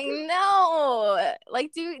book. I know.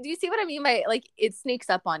 Like, do you see what I mean by like it sneaks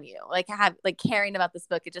up on you? Like caring about this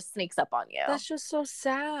book, it just sneaks up on you. That's just so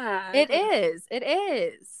sad. It is. It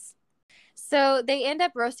is. So they end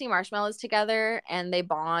up roasting marshmallows together and they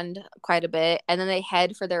bond quite a bit. And then they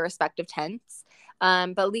head for their respective tents.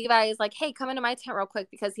 But Levi is like, hey, come into my tent real quick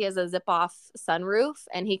because he has a zip off sunroof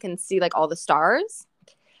and he can see like all the stars.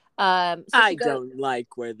 I don't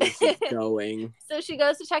like where this is going. So she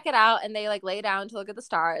goes to check it out and they like lay down to look at the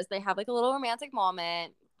stars. They have like a little romantic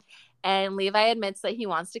moment. And Levi admits that he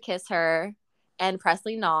wants to kiss her. And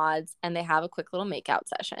Presley nods and they have a quick little makeout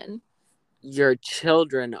session. Your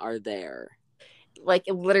children are there. Like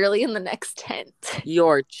literally in the next tent.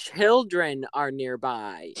 Your children are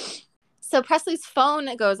nearby. So Presley's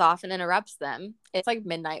phone goes off and interrupts them. It's like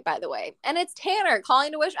midnight, by the way. And it's Tanner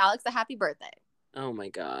calling to wish Alex a happy birthday. Oh my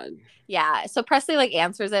God. Yeah. So Presley like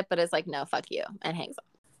answers it, but is like, no, fuck you, and hangs up.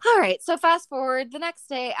 All right. So fast forward, the next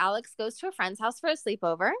day, Alex goes to a friend's house for a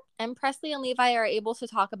sleepover. And Presley and Levi are able to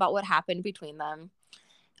talk about what happened between them.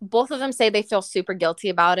 Both of them say they feel super guilty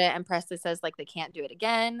about it. And Presley says like they can't do it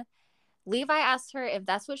again. Levi asks her if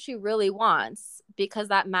that's what she really wants, because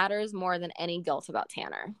that matters more than any guilt about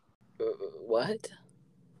Tanner. What?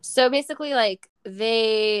 So basically, like,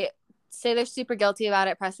 they say they're super guilty about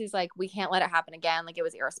it. Presley's like, we can't let it happen again. Like, it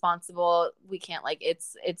was irresponsible. We can't, like,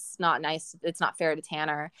 it's not nice. It's not fair to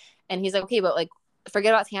Tanner. And he's like, okay, but, like,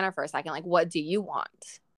 forget about Tanner for a second. Like, what do you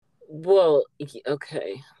want? Well,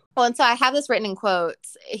 okay. Well, and so I have this written in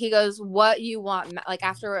quotes. He goes, what you want, like,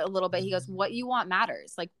 after a little bit, he goes, what you want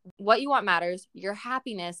matters. Like, what you want matters. Your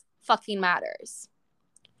happiness fucking matters.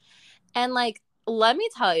 And, like, let me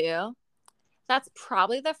tell you, that's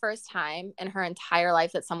probably the first time in her entire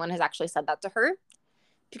life that someone has actually said that to her.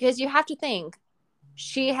 Because you have to think,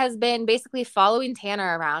 she has been basically following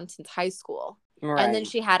Tanner around since high school. Right. And then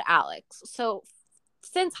she had Alex. So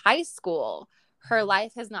since high school, her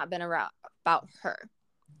life has not been about her.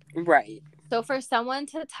 Right. So for someone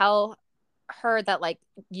to tell her that, like,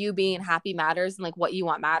 you being happy matters and, like, what you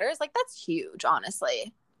want matters, like, that's huge,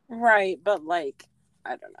 honestly. Right. But, like,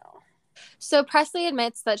 I don't know. So Presley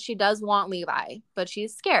admits that she does want Levi, but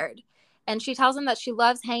she's scared. And she tells him that she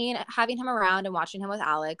loves having him around and watching him with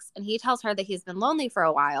Alex. And he tells her that he's been lonely for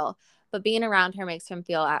a while, but being around her makes him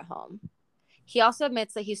feel at home. He also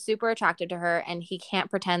admits that he's super attracted to her and he can't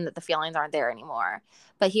pretend that the feelings aren't there anymore.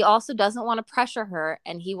 But he also doesn't want to pressure her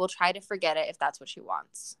and he will try to forget it if that's what she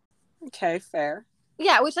wants. Okay, fair.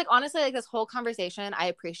 Yeah, which, like, honestly, like, this whole conversation I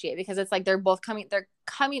appreciate because it's like they're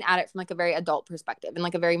coming at it from like a very adult perspective and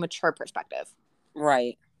like a very mature perspective.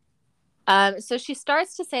 Right. So she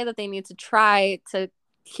starts to say that they need to try to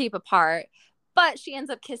keep apart, but she ends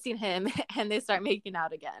up kissing him and they start making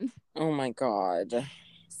out again. Oh my God.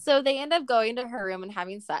 So they end up going to her room and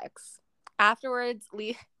having sex. Afterwards,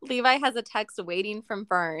 Levi has a text waiting from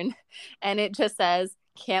Fern and it just says,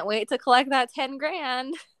 can't wait to collect that 10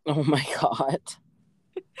 grand. Oh my God.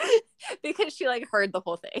 Because she, like, heard the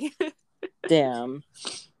whole thing. Damn.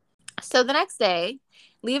 So the next day,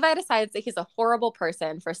 Levi decides that he's a horrible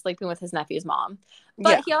person for sleeping with his nephew's mom.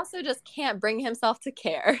 But he also just can't bring himself to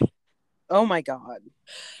care. Oh my God.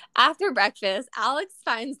 After breakfast, Alex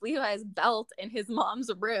finds Levi's belt in his mom's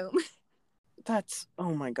room. That's,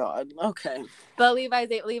 oh my God. Okay. But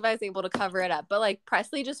Levi's able to cover it up. But, like,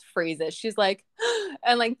 Presley just freezes. She's like,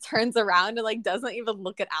 and, like, turns around and, like, doesn't even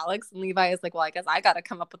look at Alex. And Levi is like, well, I guess I got to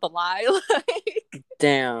come up with a lie. Like,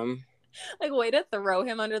 damn. Like, way to throw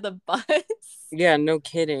him under the bus. Yeah, no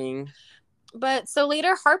kidding. But so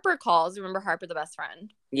later Harper calls. Remember Harper, the best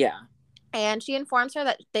friend? Yeah. And she informs her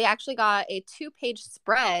that they actually got a 2-page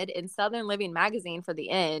spread in Southern Living magazine for the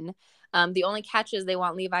inn. The only catch is they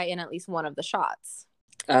want Levi in at least one of the shots.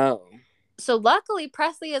 Oh. So luckily,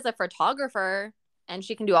 Presley is a photographer and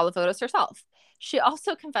she can do all the photos herself. She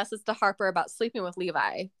also confesses to Harper about sleeping with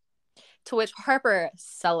Levi. To which Harper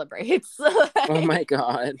celebrates. Oh my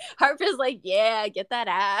God. Harper's like, yeah, get that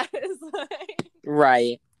ass.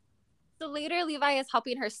 Right. So later, Levi is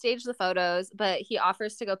helping her stage the photos, but he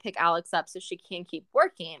offers to go pick Alex up so she can keep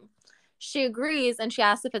working. She agrees, and she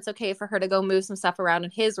asks if it's okay for her to go move some stuff around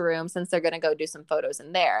in his room since they're going to go do some photos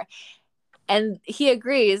in there. And he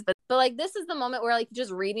agrees, but like, this is the moment where, like,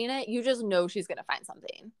 just reading it, you just know she's going to find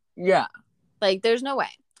something. Yeah. Like, there's no way.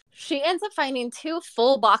 She ends up finding 2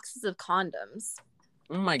 full boxes of condoms.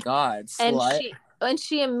 Oh my God, slut. And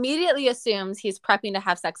she immediately assumes he's prepping to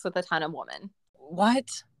have sex with a ton of women. What?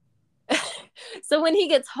 So when he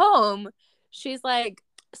gets home, she's like,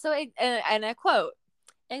 and I quote,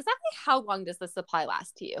 exactly how long does the supply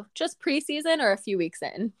last to you? Just preseason or a few weeks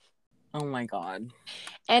in? Oh my God.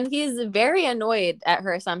 And he's very annoyed at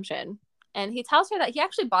her assumption. And he tells her that he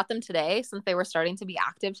actually bought them today since they were starting to be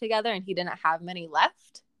active together and he didn't have many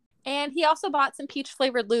left. And he also bought some peach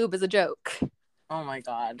flavored lube as a joke. Oh my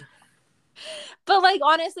God. But, like,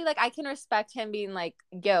 honestly, like, I can respect him being like,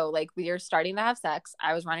 yo, like, we are starting to have sex.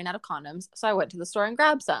 I was running out of condoms, so I went to the store and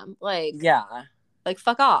grabbed some. Like, yeah. Like,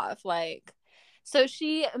 fuck off. Like, so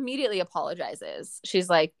she immediately apologizes. She's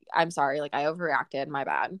like, I'm sorry. Like, I overreacted. My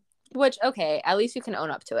bad. Which, okay, at least you can own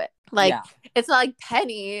up to it. Like, yeah. It's not like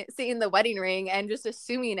Penny seeing the wedding ring and just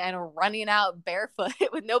assuming and running out barefoot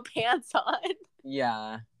with no pants on.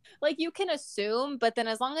 Yeah. Like, you can assume, but then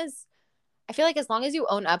I feel like as long as you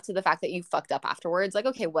own up to the fact that you fucked up afterwards, like,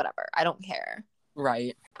 okay, whatever. I don't care.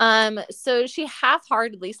 Right. So she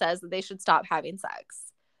half-heartedly says that they should stop having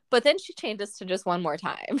sex. But then she changes to just one more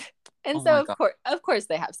time. And so, of course,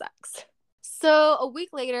 they have sex. So a week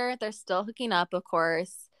later, they're still hooking up, of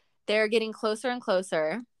course. They're getting closer and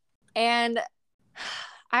closer. And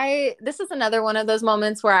this is another one of those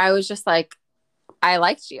moments where I was just like, I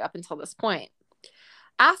liked you up until this point.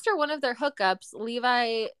 After one of their hookups,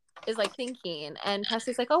 Levi is like thinking, and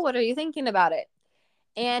Presley's like, oh, what are you thinking about it?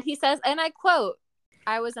 And he says, and I quote,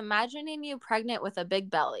 I was imagining you pregnant with a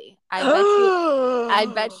big belly. I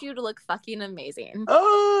bet you'd look fucking amazing.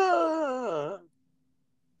 I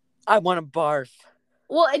want to barf.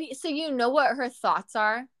 Well, and so you know what her thoughts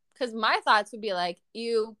are? Because my thoughts would be like,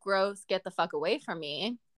 ew, gross, get the fuck away from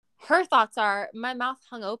me. Her thoughts are, my mouth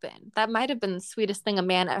hung open. That might have been the sweetest thing a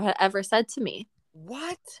man had ever said to me.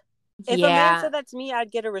 What? If a man said that to me,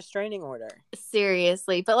 I'd get a restraining order.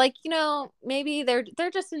 Seriously. But, like, you know, maybe they're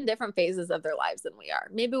just in different phases of their lives than we are.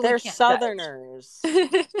 Maybe they're Southerners.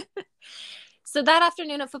 So that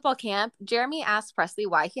afternoon at football camp, Jeremy asks Presley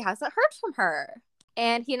why he hasn't heard from her.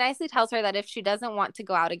 And he nicely tells her that if she doesn't want to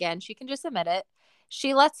go out again, she can just admit it.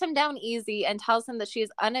 She lets him down easy and tells him that she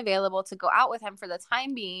is unavailable to go out with him for the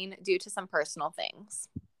time being due to some personal things.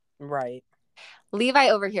 Right. Levi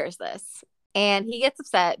overhears this. And he gets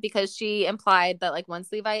upset because she implied that, like,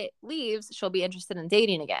 once Levi leaves, she'll be interested in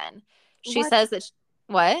dating again. She says that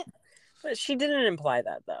what? But she didn't imply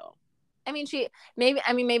that, though. I mean, maybe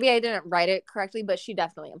I didn't write it correctly, but she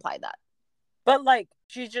definitely implied that. But, like,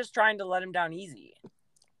 she's just trying to let him down easy.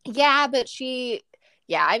 Yeah, but she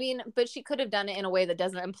could have done it in a way that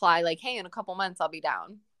doesn't imply, like, hey, in a couple months I'll be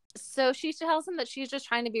down. So she tells him that she's just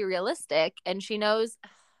trying to be realistic, and she knows,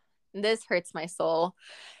 this hurts my soul.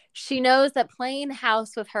 She knows that playing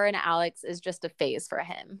house with her and Alex is just a phase for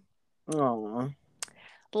him. Oh.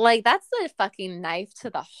 Like, that's the fucking knife to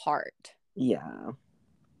the heart. Yeah.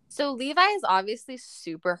 So Levi is obviously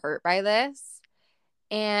super hurt by this.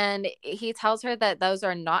 And he tells her that those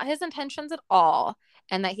are not his intentions at all.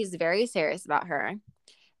 And that he's very serious about her.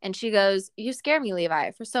 And she goes, you scare me,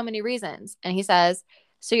 Levi, for so many reasons. And he says,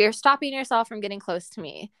 so you're stopping yourself from getting close to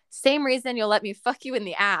me. Same reason you'll let me fuck you in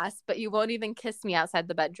the ass, but you won't even kiss me outside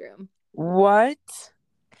the bedroom. What?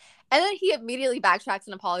 And then he immediately backtracks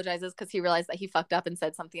and apologizes because he realized that he fucked up and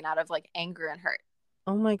said something out of, like, anger and hurt.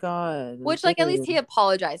 Oh my God. Which, like, at least he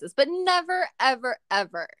apologizes. But never, ever,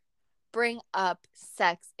 ever bring up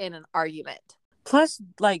sex in an argument. Plus,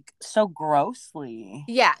 like, so grossly.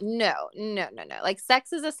 Yeah, no. Like,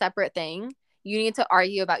 sex is a separate thing. You need to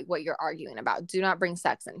argue about what you're arguing about. Do not bring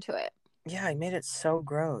sex into it. Yeah, I made it so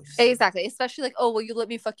gross. Exactly. Especially like, oh, will you let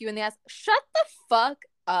me fuck you in the ass? Shut the fuck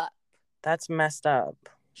up. That's messed up.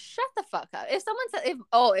 Shut the fuck up. If someone said,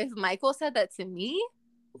 if Michael said that to me.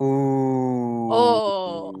 Ooh.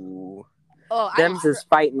 Oh. Them's his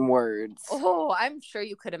fighting words. Oh, I'm sure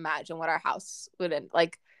you could imagine what our house would end.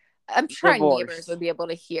 Like, I'm sure Divorce. Our neighbors would be able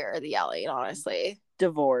to hear the yelling, honestly.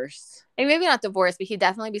 Divorce. And maybe not divorce, but he'd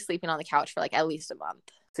definitely be sleeping on the couch for, like, at least a month.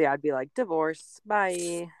 See, I'd be like, divorce.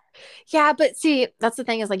 Bye. Yeah, but see, that's the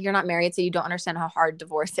thing is like you're not married, so you don't understand how hard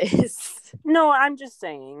divorce is. No, I'm just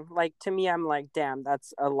saying. Like, to me, I'm like, damn,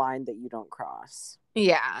 that's a line that you don't cross.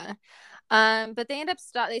 Yeah. But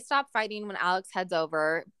they stop fighting when Alex heads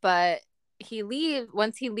over, but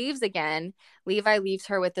once he leaves again, Levi leaves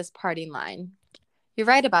her with this parting line. You're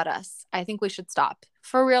right about us. I think we should stop.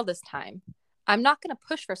 For real this time. I'm not going to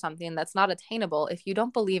push for something that's not attainable if you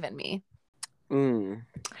don't believe in me.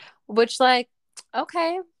 Which, like,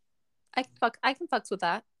 okay, I can fucks with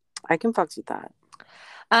that. I can fucks with that.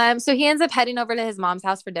 So he ends up heading over to his mom's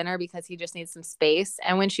house for dinner because he just needs some space.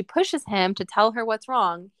 And when she pushes him to tell her what's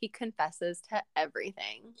wrong, he confesses to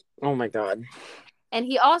everything. Oh my God. And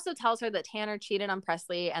he also tells her that Tanner cheated on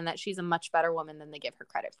Presley and that she's a much better woman than they give her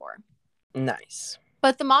credit for. Nice.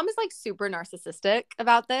 But the mom is like super narcissistic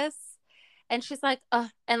about this. And she's like,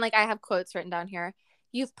 and like I have quotes written down here.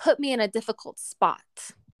 You've put me in a difficult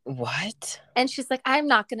spot. What? And she's like, I'm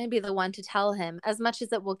not going to be the one to tell him as much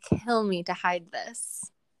as it will kill me to hide this.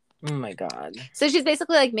 Oh my God. So she's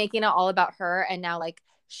basically like making it all about her. And now like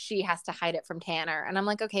she has to hide it from Tanner. And I'm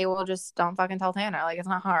like, okay, well, just don't fucking tell Tanner. Like, it's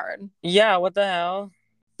not hard. Yeah, what the hell?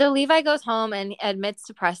 So Levi goes home and admits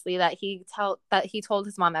to Presley that he told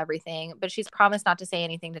his mom everything, but she's promised not to say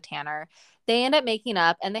anything to Tanner. They end up making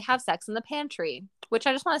up and they have sex in the pantry, which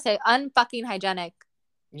I just want to say unfucking hygienic.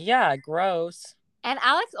 Yeah, gross. And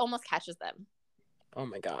Alex almost catches them. Oh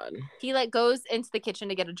my God. He like goes into the kitchen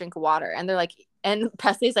to get a drink of water, and they're like, and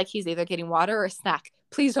Presley's like, he's either getting water or a snack.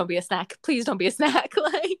 Please don't be a snack. Please don't be a snack.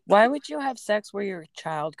 Like, why would you have sex where your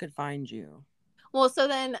child could find you? Well, so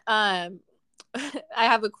then I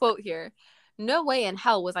have a quote here. No way in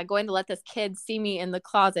hell was I going to let this kid see me in the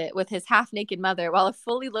closet with his half-naked mother while a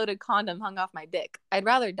fully loaded condom hung off my dick. I'd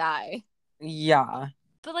rather die. Yeah.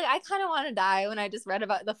 But like, I kind of want to die when I just read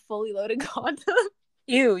about the fully loaded condom.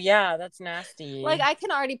 Ew, yeah, that's nasty. Like, I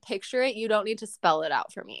can already picture it. You don't need to spell it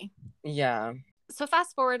out for me. Yeah. So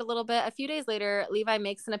fast forward a little bit. A few days later, Levi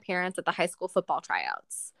makes an appearance at the high school football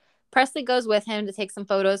tryouts. Presley goes with him to take some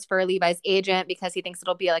photos for Levi's agent because he thinks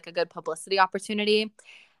it'll be like a good publicity opportunity.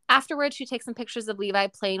 Afterwards, she takes some pictures of Levi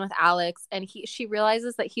playing with Alex, and she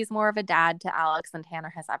realizes that he's more of a dad to Alex than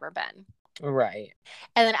Tanner has ever been. Right.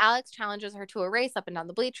 And then Alex challenges her to a race up and down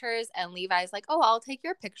the bleachers, and Levi's like, oh, I'll take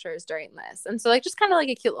your pictures during this. And so like just kind of like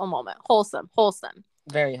a cute little moment. Wholesome.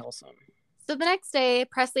 Very wholesome. So the next day,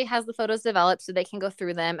 Presley has the photos developed so they can go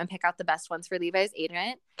through them and pick out the best ones for Levi's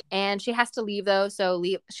agent. And she has to leave though. So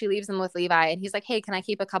she leaves them with Levi, and he's like, hey, can I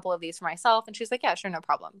keep a couple of these for myself? And she's like, yeah, sure, no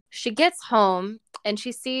problem. She gets home and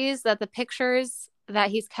she sees that the pictures that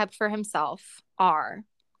he's kept for himself are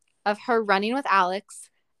of her running with Alex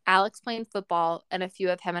playing football, and a few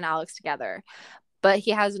of him and Alex together. But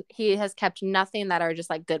he has kept nothing that are just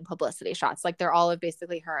like good publicity shots. Like they're all of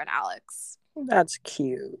basically her and Alex. That's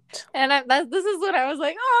cute. And this is when I was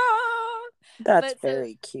like, oh, that's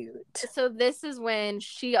very cute. So this is when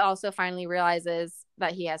she also finally realizes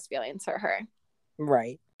that he has feelings for her.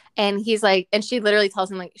 Right. And he's like, and she literally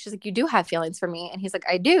tells him like, she's like, you do have feelings for me. And he's like,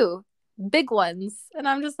 I do, big ones. And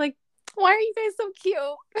I'm just like, why are you guys so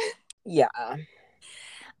cute? Yeah.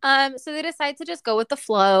 So they decide to just go with the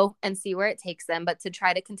flow and see where it takes them, but to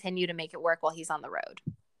try to continue to make it work while he's on the road.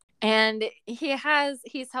 And he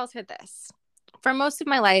tells her this. For most of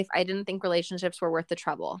my life, I didn't think relationships were worth the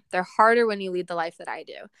trouble. They're harder when you lead the life that I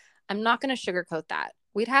do. I'm not going to sugarcoat that.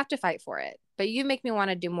 We'd have to fight for it. But you make me want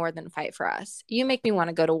to do more than fight for us. You make me want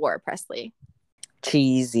to go to war, Presley.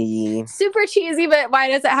 Cheesy. Super cheesy, but why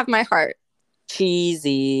does it have my heart?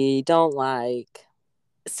 Cheesy. Don't like.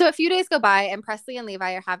 So a few days go by and Presley and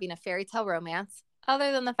Levi are having a fairy tale romance,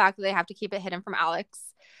 other than the fact that they have to keep it hidden from Alex.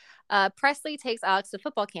 Presley takes Alex to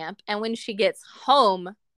football camp, and when she gets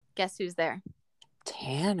home, guess who's there?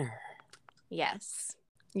 Tanner. Yes.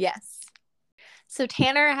 So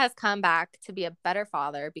Tanner has come back to be a better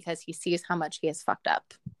father because he sees how much he has fucked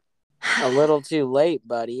up. A little too late,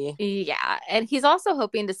 buddy. Yeah. And he's also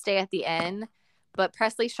hoping to stay at the end, but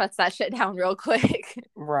Presley shuts that shit down real quick.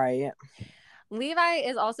 Right.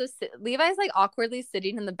 Levi's like awkwardly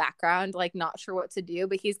sitting in the background, like not sure what to do,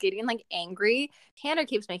 but he's getting like angry. Tanner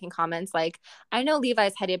keeps making comments like, I know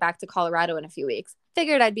Levi's headed back to Colorado in a few weeks.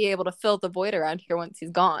 Figured I'd be able to fill the void around here once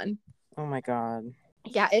he's gone. Oh my God.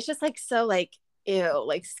 Yeah, it's just like so like, ew,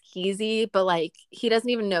 like skeezy, but like he doesn't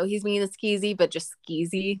even know he's being skeezy, but just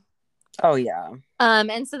skeezy. Oh yeah.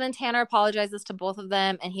 And so then Tanner apologizes to both of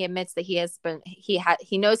them, and he admits that he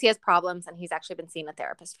knows he has problems, and he's actually been seeing a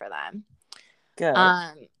therapist for them. Good.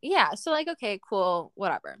 Yeah, so like, okay, cool,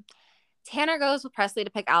 whatever. Tanner goes with Presley to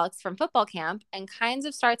pick Alex from football camp and kind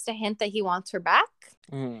of starts to hint that he wants her back.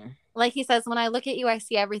 Like he says, when I look at you, I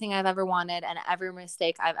see everything I've ever wanted and every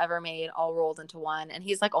mistake I've ever made all rolled into one. And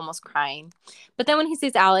he's like almost crying. But then when he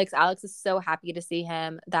sees Alex, Alex is so happy to see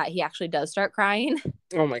him that he actually does start crying.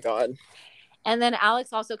 Oh my God. And then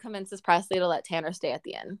Alex also convinces Presley to let Tanner stay at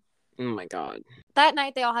the inn. Oh my God. That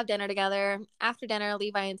night, they all have dinner together. After dinner,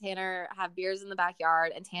 Levi and Tanner have beers in the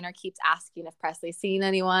backyard, and Tanner keeps asking if Presley's seen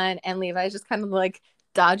anyone. And Levi's just kind of like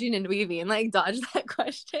dodging and weaving, like dodge that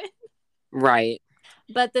question. Right.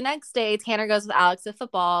 But the next day, Tanner goes with Alex to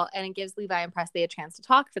football, and it gives Levi and Presley a chance to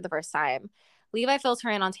talk for the first time. Levi fills her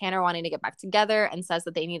in on Tanner wanting to get back together and says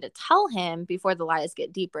that they need to tell him before the lies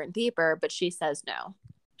get deeper and deeper, but she says no.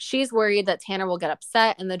 She's worried that Tanner will get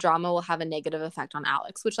upset and the drama will have a negative effect on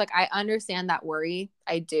Alex, which, like, I understand that worry.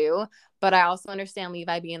 I do. But I also understand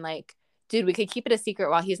Levi being like, dude, we could keep it a secret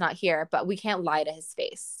while he's not here, but we can't lie to his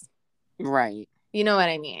face. Right. You know what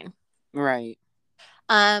I mean? Right.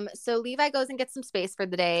 So Levi goes and gets some space for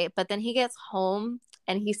the day, but then he gets home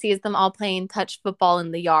and he sees them all playing touch football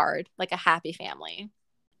in the yard, like a happy family.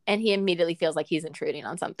 And he immediately feels like he's intruding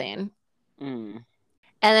on something. Mm.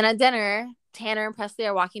 And then at dinner, Tanner and Presley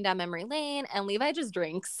are walking down memory lane and Levi just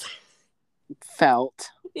drinks. Felt.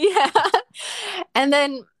 Yeah. And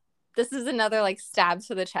then this is another like stab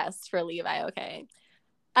to the chest for Levi, okay?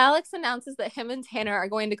 Alex announces that him and Tanner are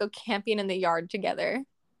going to go camping in the yard together.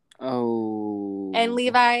 Oh. And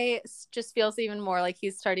Levi just feels even more like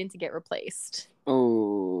he's starting to get replaced.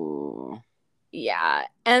 Oh. Yeah.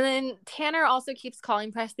 And then Tanner also keeps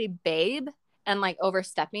calling Presley babe and like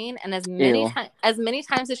overstepping. And as many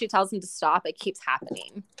times as she tells him to stop, it keeps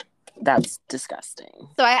happening. That's disgusting.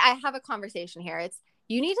 So I have a conversation here. It's,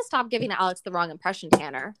 you need to stop giving Alex the wrong impression,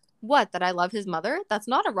 Tanner. What, that I love his mother? That's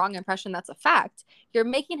not a wrong impression. That's a fact. You're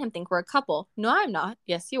making him think we're a couple. No, I'm not.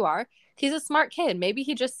 Yes, you are. He's a smart kid. Maybe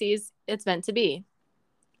he just sees it's meant to be.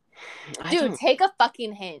 Dude, take a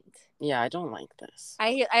fucking hint. Yeah, I don't like this.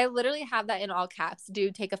 I literally have that in all caps.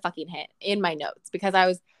 Dude, take a fucking hint in my notes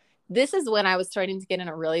because this is when I was starting to get in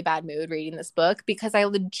a really bad mood reading this book because I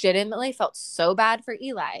legitimately felt so bad for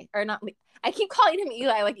Eli. Or not, I keep calling him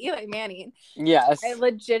Eli, like Eli Manning. Yes. I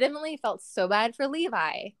legitimately felt so bad for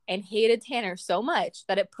Levi and hated Tanner so much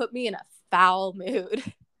that it put me in a foul mood.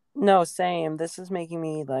 No, same. This is making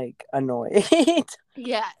me like annoyed.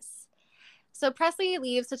 Yes. So Presley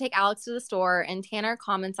leaves to take Alex to the store and Tanner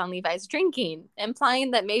comments on Levi's drinking,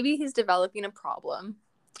 implying that maybe he's developing a problem.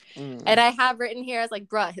 And I have written here as like,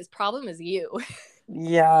 bruh, his problem is you.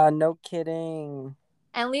 Yeah, no kidding.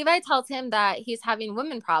 And Levi tells him that he's having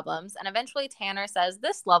women problems. And eventually Tanner says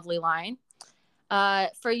this lovely line,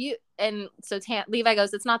 for you. And so Levi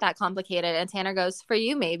goes, it's not that complicated. And Tanner goes, for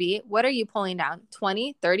you, maybe. What are you pulling down?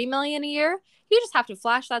 20, 30 million a year? You just have to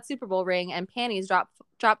flash that Super Bowl ring and panties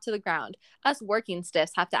drop to the ground. Us working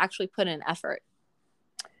stiffs have to actually put in effort.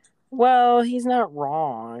 Well, he's not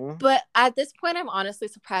wrong. But at this point, I'm honestly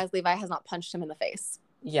surprised Levi has not punched him in the face.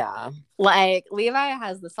 Yeah. Like, Levi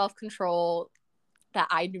has the self-control that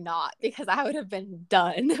I do not, because I would have been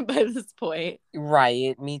done by this point.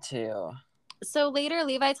 Right, me too. So later,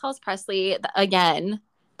 Levi tells Presley again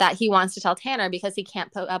that he wants to tell Tanner because he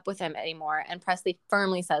can't put up with him anymore. And Presley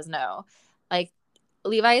firmly says no. Like,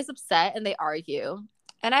 Levi is upset and they argue.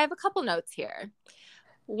 And I have a couple notes here.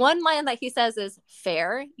 One line that he says is,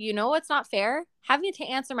 fair. You know what's not fair? Having to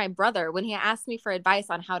answer my brother when he asked me for advice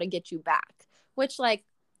on how to get you back. Which, like,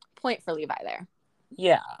 point for Levi there.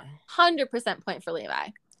 Yeah. 100% point for Levi.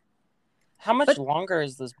 How much longer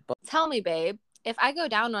is this book? Tell me, babe, if I go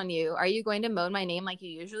down on you, are you going to moan my name like you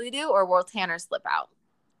usually do, or will Tanner slip out?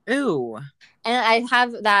 Ooh. And I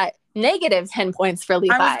have that negative 10 points for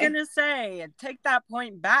Levi. I was going to say, take that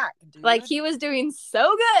point back, dude. Like, he was doing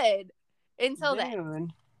so good until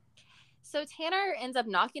then. So Tanner ends up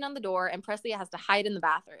knocking on the door and Presley has to hide in the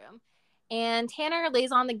bathroom. And Tanner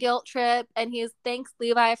lays on the guilt trip and he thanks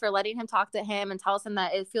Levi for letting him talk to him and tells him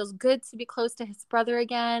that it feels good to be close to his brother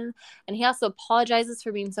again. And he also apologizes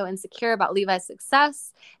for being so insecure about Levi's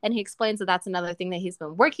success. And he explains that that's another thing that he's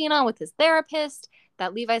been working on with his therapist,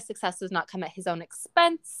 that Levi's success does not come at his own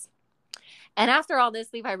expense. And after all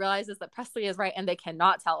this, Levi realizes that Presley is right and they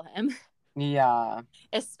cannot tell him. Yeah.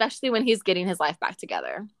 Especially when he's getting his life back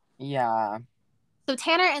together. Yeah. So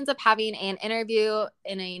Tanner ends up having an interview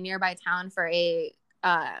in a nearby town for a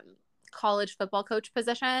college football coach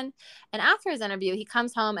position. And after his interview, he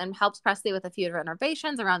comes home and helps Presley with a few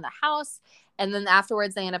renovations around the house. And then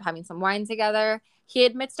afterwards, they end up having some wine together. He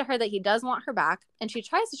admits to her that he does want her back. And she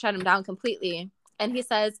tries to shut him down completely. And he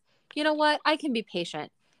says, you know what? I can be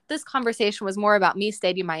patient. This conversation was more about me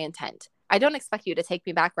stating my intent. I don't expect you to take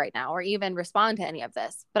me back right now or even respond to any of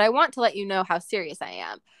this. But I want to let you know how serious I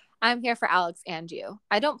am. I'm here for Alex and you.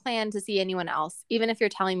 I don't plan to see anyone else, even if you're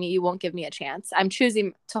telling me you won't give me a chance. I'm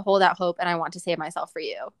choosing to hold out hope, and I want to save myself for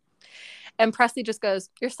you. And Presley just goes,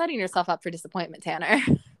 you're setting yourself up for disappointment, Tanner.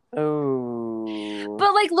 Oh.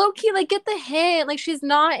 But, like, low-key, like, get the hint. Like, she's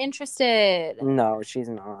not interested. No, she's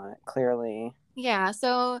not, clearly. Yeah,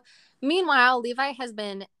 so meanwhile, Levi has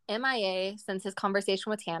been MIA since his conversation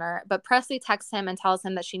with Tanner, but Presley texts him and tells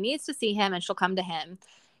him that she needs to see him and she'll come to him.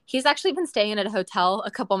 He's actually been staying at a hotel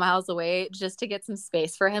a couple miles away just to get some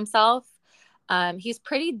space for himself. He's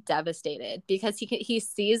pretty devastated because he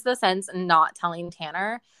sees the sense in not telling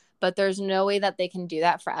Tanner, but there's no way that they can do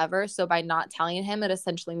that forever. So by not telling him, it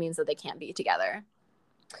essentially means that they can't be together.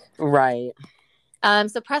 Right.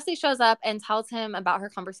 So Presley shows up and tells him about her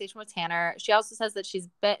conversation with Tanner. She also says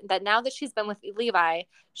that now that she's been with Levi,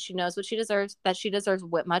 she knows what she deserves, that she deserves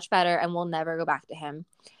much better and will never go back to him.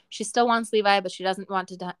 She still wants Levi, but she doesn't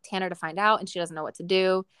want Tanner to find out, and she doesn't know what to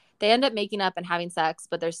do. They end up making up and having sex,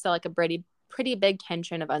 but there's still like a pretty big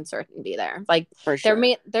tension of uncertainty there. Like, for sure.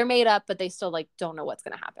 they're made up, but they still like don't know what's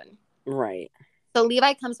going to happen. Right. So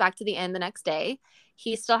Levi comes back to the inn the next day.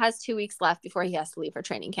 He still has 2 weeks left before he has to leave for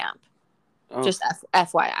training camp. Oh. Just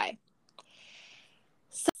FYI.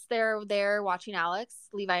 So they're there watching Alex,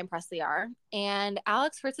 Levi and Presley are, and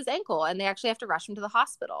Alex hurts his ankle, and they actually have to rush him to the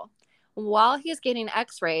hospital. While he's getting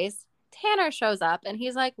x-rays, Tanner shows up, and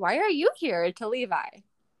he's like, why are you here, to Levi?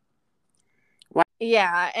 What?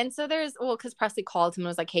 Yeah, and so because Presley called him and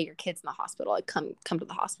was like, hey, your kid's in the hospital. Like, come to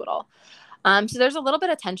the hospital. So there's a little bit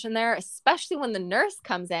of tension there, especially when the nurse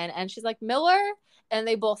comes in, and she's like, Miller, and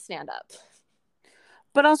they both stand up.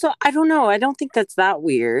 But also, I don't know. I don't think that's that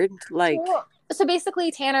weird. Like, so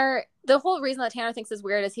basically, Tanner, the whole reason that Tanner thinks is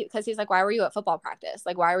weird is because he's like, why were you at football practice?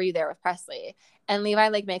 Like, why were you there with Presley? And Levi,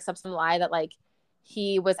 like, makes up some lie that, like,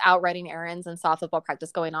 he was out running errands and saw football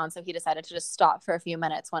practice going on, so he decided to just stop for a few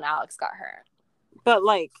minutes when Alex got hurt. But,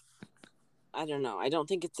 like, I don't know. I don't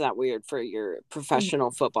think it's that weird for your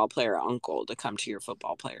professional football player uncle to come to your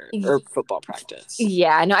football practice.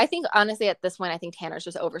 Yeah, no, I think, honestly, at this point, I think Tanner's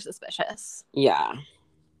just over suspicious. Yeah.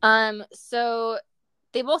 So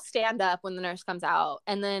they both stand up when the nurse comes out,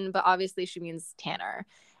 but obviously she means Tanner.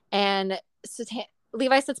 And so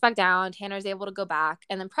Levi sits back down, Tanner's able to go back,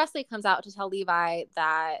 and then Presley comes out to tell Levi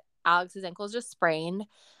that Alex's ankle is just sprained.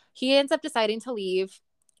 He ends up deciding to leave,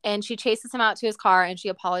 and she chases him out to his car, and she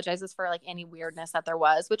apologizes for, like, any weirdness that there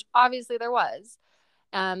was, which obviously there was.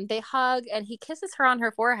 They hug, and he kisses her on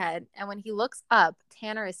her forehead, and when he looks up,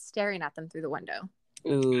 Tanner is staring at them through the window.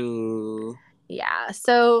 Ooh. Yeah,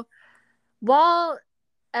 so while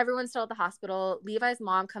everyone's still at the hospital, Levi's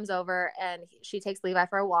mom comes over and she takes Levi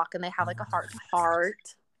for a walk, and they have like a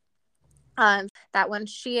heart-to-heart. That when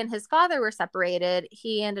she and his father were separated,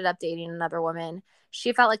 he ended up dating another woman.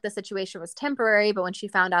 She felt like the situation was temporary, but when she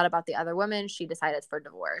found out about the other woman, she decided for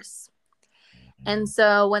divorce. And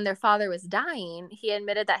so when their father was dying, he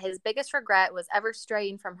admitted that his biggest regret was ever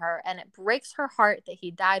straying from her, and it breaks her heart that he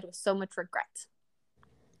died with so much regret.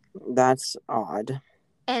 That's odd.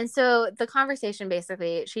 And so the conversation,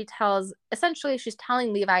 basically, she's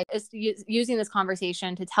telling Levi, is using this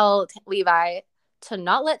conversation to tell Levi to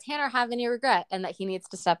not let Tanner have any regret and that he needs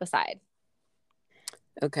to step aside.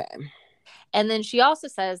 Okay. And then she also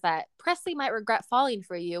says that Presley might regret falling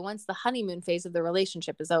for you once the honeymoon phase of the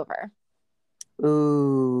relationship is over.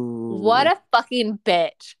 Ooh. What a fucking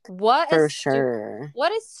bitch. What a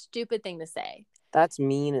stupid thing to say. That's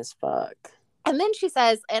mean as fuck. And then she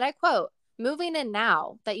says, and I quote, moving in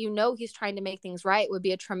now that you know he's trying to make things right would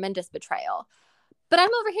be a tremendous betrayal. But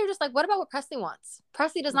I'm over here just like, what about what Presley wants?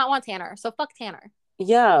 Presley does not want Tanner, so fuck Tanner.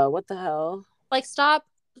 Yeah, what the hell? Like, stop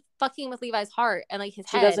fucking with Levi's heart and like his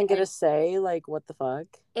head. She doesn't get a say, like, what the fuck?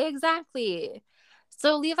 Exactly.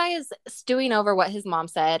 So Levi is stewing over what his mom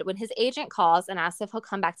said when his agent calls and asks if he'll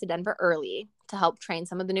come back to Denver early to help train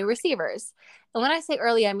some of the new receivers. And when I say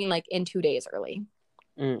early, I mean like in 2 days early.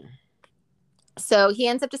 Mm. So he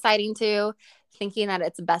ends up deciding to, thinking that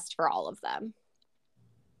it's best for all of them.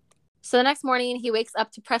 So the next morning, he wakes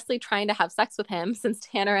up to Presley trying to have sex with him since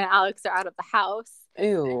Tanner and Alex are out of the house.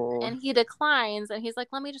 Ew. And he declines, and he's like,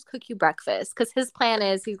 let me just cook you breakfast. Because his plan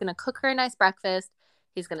is he's going to cook her a nice breakfast,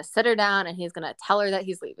 he's going to sit her down, and he's going to tell her that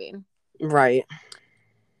he's leaving. Right.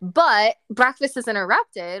 But breakfast is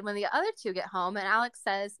interrupted when the other two get home, and Alex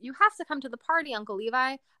says, you have to come to the party, Uncle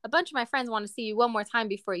Levi. A bunch of my friends want to see you one more time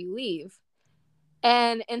before you leave.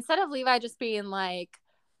 And instead of Levi just being like,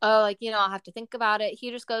 oh, like, I'll have to think about it,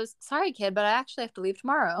 he just goes, sorry, kid, but I actually have to leave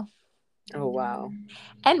tomorrow. Oh, wow.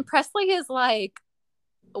 And Presley is like,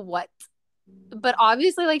 what? But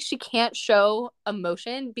obviously, like, she can't show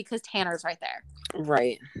emotion because Tanner's right there.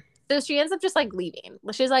 Right. So she ends up just like leaving.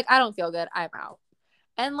 She's like, I don't feel good. I'm out.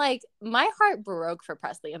 And like my heart broke for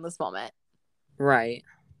Presley in this moment. Right.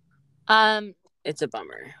 It's a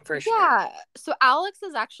bummer for sure. Yeah. So Alex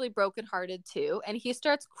is actually brokenhearted too, and he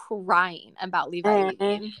starts crying about Levi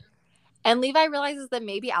leaving. And Levi realizes that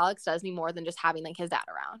maybe Alex does need more than just having like his dad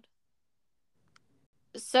around.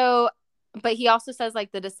 So, but he also says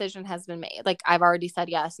like the decision has been made. Like I've already said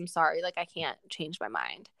yes. I'm sorry. Like I can't change my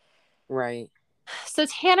mind. Right. So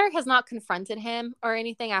Tanner has not confronted him or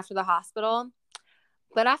anything after the hospital.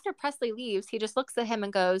 But after Presley leaves, he just looks at him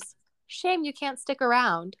and goes, "Shame you can't stick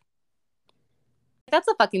around." That's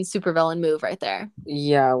a fucking supervillain move right there.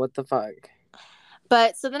 Yeah, what the fuck?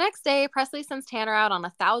 But so the next day, Presley sends Tanner out on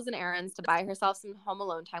 1,000 errands to buy herself some home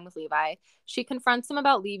alone time with Levi. She confronts him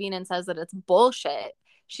about leaving and says that it's bullshit.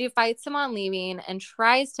 She fights him on leaving and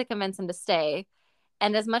tries to convince him to stay.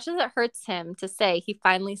 And as much as it hurts him to say, he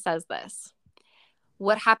finally says this: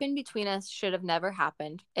 "What happened between us should have never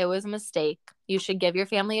happened. It was a mistake. You should give your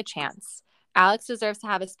family a chance. Alex deserves to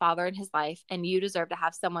have his father in his life, and you deserve to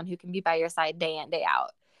have someone who can be by your side day in, day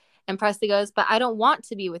out." And Presley goes, "But I don't want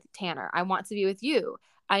to be with Tanner. I want to be with you.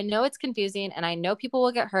 I know it's confusing, and I know people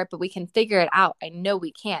will get hurt, but we can figure it out. I know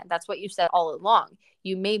we can. That's what you said all along.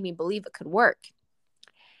 You made me believe it could work."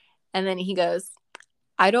 And then he goes,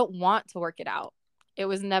 "I don't want to work it out. It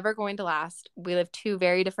was never going to last. We live two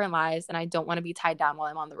very different lives, and I don't want to be tied down while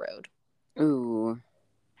I'm on the road." Ooh.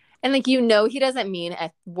 And like, you know, he doesn't mean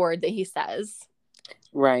a word that he says.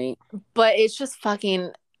 Right. But it's just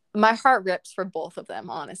fucking, my heart rips for both of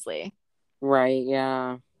them, honestly. Right,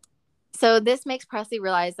 yeah. So this makes Presley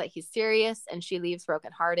realize that he's serious, and she leaves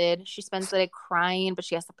brokenhearted. She spends the day crying, but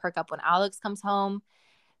she has to perk up when Alex comes home.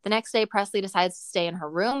 The next day, Presley decides to stay in her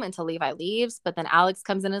room until Levi leaves, but then Alex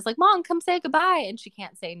comes in and is like, "Mom, come say goodbye," and she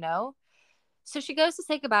can't say no. So she goes to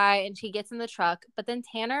say goodbye, and she gets in the truck, but then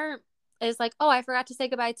Tanner is like, "Oh, I forgot to say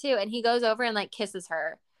goodbye too," and he goes over and like kisses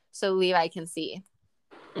her so Levi can see.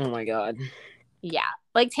 Oh my god. Yeah,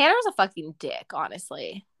 like Tanner's a fucking dick,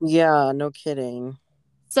 honestly. Yeah, no kidding.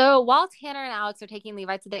 So while Tanner and Alex are taking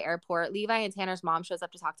Levi to the airport, Levi and Tanner's mom shows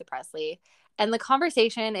up to talk to Presley. And the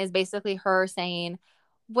conversation is basically her saying,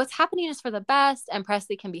 what's happening is for the best, and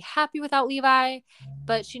Presley can be happy without Levi,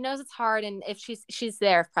 but she knows it's hard, and if she's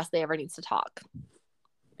there if Presley ever needs to talk.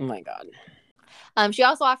 Oh my god. She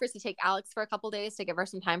also offers to take Alex for a couple days to give her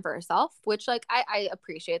some time for herself, which like I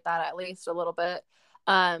appreciate that at least a little bit.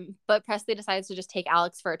 But Presley decides to just take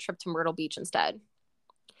Alex for a trip to Myrtle Beach instead.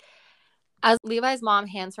 As Levi's mom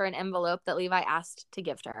hands her an envelope that Levi asked to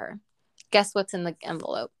give to her. Guess what's in the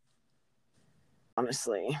envelope?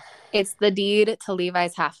 Honestly. It's the deed to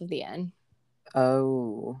Levi's half of the inn.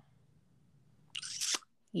 Oh.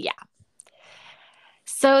 Yeah.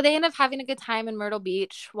 So they end up having a good time in Myrtle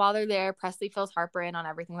Beach. While they're there, Presley feels heartbroken on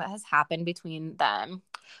everything that has happened between them.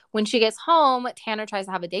 When she gets home, Tanner tries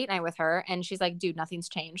to have a date night with her, and she's like, "Dude, nothing's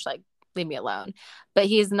changed. Like, leave me alone." But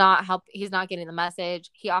he's not getting the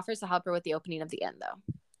message. He offers to help her with the opening of the inn,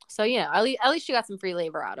 though. So, you know, at least she got some free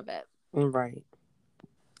labor out of it. Right.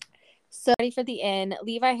 So ready for the inn.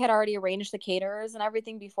 Levi had already arranged the caterers and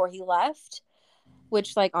everything before he left,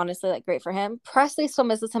 which, like, honestly, like, great for him. Presley still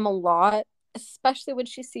misses him a lot, especially when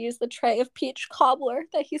she sees the tray of peach cobbler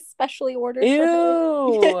that he specially ordered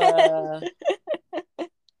for her.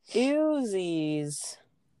 Ewsies.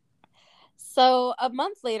 So a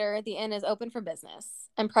month later, the inn is open for business,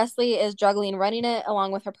 and Presley is juggling running it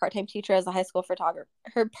along with her part-time teacher as a high school photographer.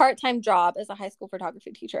 Her part-time job as a high school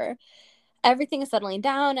photography teacher. Everything is settling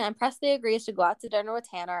down, and Presley agrees to go out to dinner with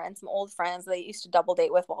Tanner and some old friends they used to double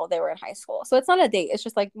date with while they were in high school. So it's not a date. It's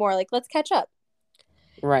just like more like, let's catch up.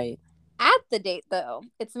 Right. At the date, though,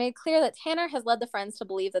 it's made clear that Tanner has led the friends to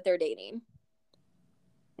believe that they're dating.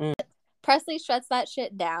 Presley shuts that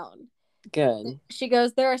shit down. Good. She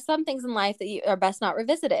goes, "There are some things in life that you are best not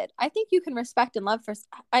revisited. I think you can have respect and love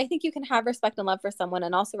for someone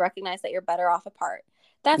and also recognize that you're better off apart.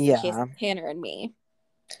 That's the case with Tanner and me."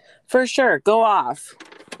 For sure. Go off.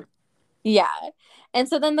 Yeah. And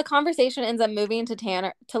so then the conversation ends up moving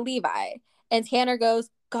to Levi. And Tanner goes,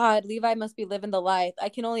 "God, Levi must be living the life. I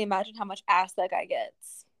can only imagine how much ass that guy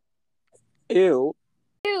gets." Ew.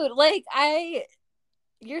 Dude, like,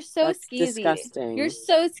 you're so That's skeezy. Disgusting. You're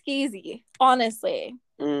so skeezy, honestly.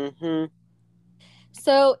 Mm-hmm.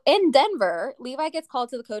 So in Denver, Levi gets called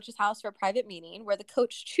to the coach's house for a private meeting where the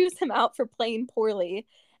coach chews him out for playing poorly,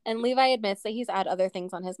 and Levi admits that he's had other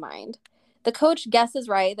things on his mind. The coach guesses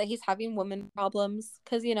right that he's having women problems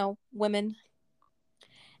because, you know, women.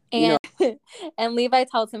 And and Levi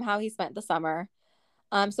tells him how he spent the summer.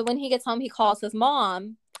 So when he gets home, he calls his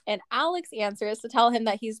mom And Alex answers to tell him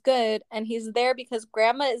that he's good and he's there because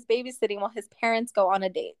Grandma is babysitting while his parents go on a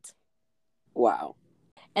date. Wow.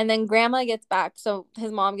 And then Grandma gets back, so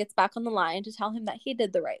his mom gets back on the line to tell him that he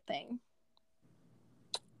did the right thing.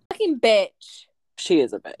 Fucking bitch. She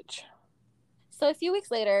is a bitch. So a few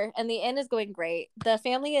weeks later, and the inn is going great, the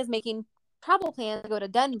family is making travel plans to go to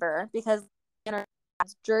Denver because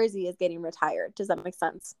Jersey is getting retired. Does that make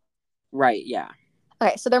sense? Right, yeah.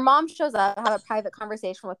 Okay, so their mom shows up to have a private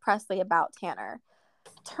conversation with Presley about Tanner.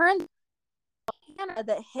 Turns out Tanner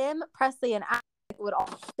that him, Presley, and Alex would all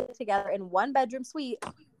sit together in one bedroom suite,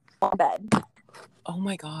 one bed. Oh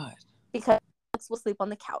my God. Because Alex will sleep on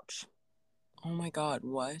the couch. Oh my God,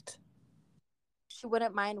 what? She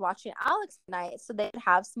wouldn't mind watching Alex at night so they'd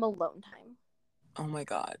have some alone time. Oh my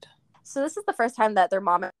God. So this is the first time that their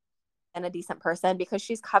mom is a decent person because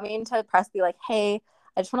she's coming to Presley like, hey,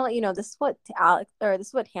 I just want to let you know this is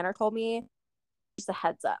what Tanner told me. Just a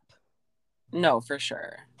heads up. No, for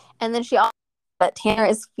sure. And then she also that Tanner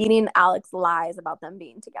is feeding Alex lies about them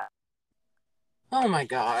being together. Oh my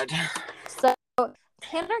God. So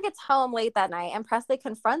Tanner gets home late that night and Presley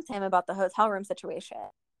confronts him about the hotel room situation.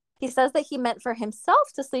 He says that he meant for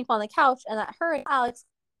himself to sleep on the couch and that her and Alex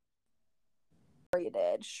you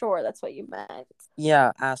did. Sure, that's what you meant.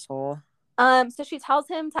 Yeah, asshole. So she tells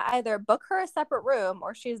him to either book her a separate room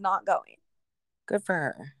or she's not going. Good for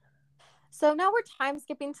her. So now we're time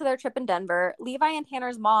skipping to their trip in Denver. Levi and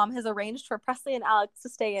Tanner's mom has arranged for Presley and Alex to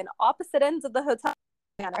stay in opposite ends of the hotel.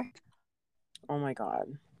 Oh my God.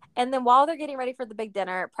 And then while they're getting ready for the big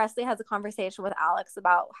dinner, Presley has a conversation with Alex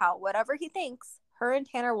about how whatever he thinks, her and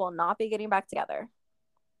Tanner will not be getting back together.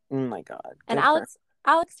 Oh my God. And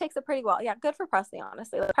Alex takes it pretty well. Yeah, good for Presley,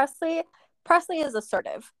 honestly. Like, Presley is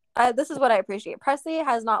assertive. This is what I appreciate. Presley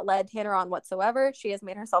has not led Tanner on whatsoever. She has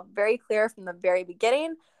made herself very clear from the very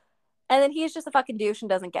beginning. And then he's just a fucking douche and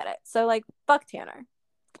doesn't get it. So, like, fuck Tanner.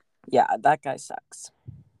 Yeah, that guy sucks.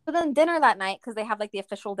 So then dinner that night, because they have, like, the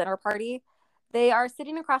official dinner party, they are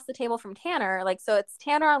sitting across the table from Tanner. Like, so it's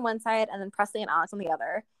Tanner on one side and then Presley and Alex on the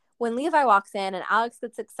other. When Levi walks in and Alex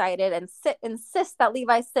gets excited and insists that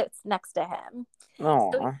Levi sits next to him.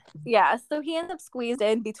 Oh. So he ends up squeezed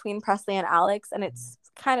in between Presley and Alex, and it's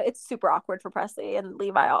super awkward for Presley and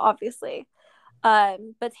Levi, obviously.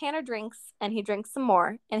 But Tanner drinks and he drinks some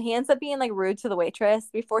more, and he ends up being like rude to the waitress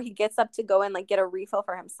before he gets up to go and like get a refill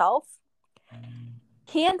for himself.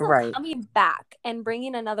 He ends up coming back and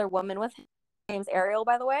bringing another woman with him. Her name's Ariel,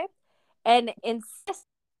 by the way, and insists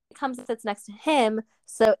he comes and sits next to him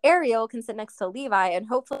so Ariel can sit next to Levi, and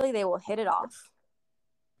hopefully they will hit it off.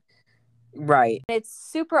 Right. It's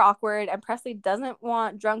super awkward, and Presley doesn't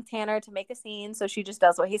want drunk Tanner to make a scene, so she just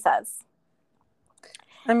does what he says.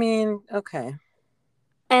 I mean, okay.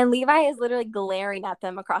 And Levi is literally glaring at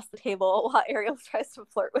them across the table while Ariel tries to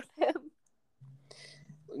flirt with him.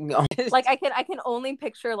 No. Like I can only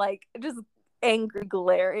picture like just angry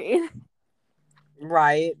glaring.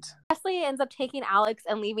 Right. Presley ends up taking Alex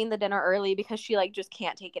and leaving the dinner early because she like just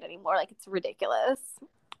can't take it anymore. Like it's ridiculous.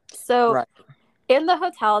 So in the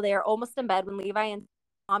hotel, they are almost in bed when Levi and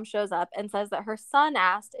mom shows up and says that her son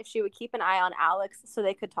asked if she would keep an eye on Alex so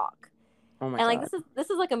they could talk. Oh my God. Like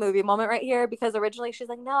this is like a movie moment right here because originally she's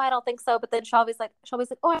like, no, I don't think so. But then Shelby's like,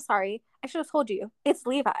 oh, I'm sorry. I should have told you. It's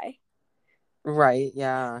Levi. Right.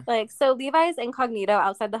 Yeah. Like, so Levi's incognito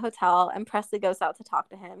outside the hotel and Presley goes out to talk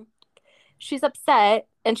to him. She's upset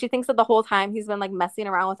and she thinks that the whole time he's been like messing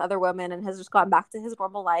around with other women and has just gone back to his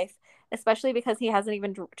normal life, especially because he hasn't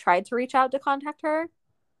even tried to reach out to contact her.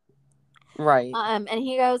 Right. And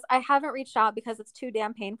he goes, I haven't reached out because it's too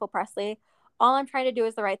damn painful, Presley. All I'm trying to do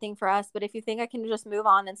is the right thing for us. But if you think I can just move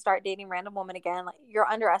on and start dating random women again, like you're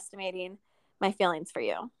underestimating my feelings for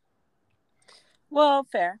you. Well,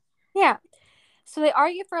 fair. Yeah. So they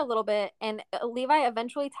argue for a little bit, and Levi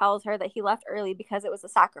eventually tells her that he left early because it was a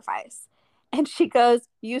sacrifice. And she goes,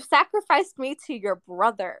 you sacrificed me to your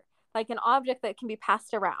brother, like an object that can be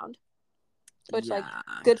passed around. Which, like,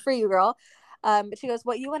 good for you, girl. But she goes,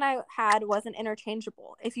 what you and I had wasn't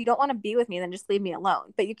interchangeable. If you don't want to be with me, then just leave me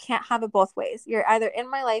alone. But you can't have it both ways. You're either in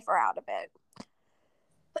my life or out of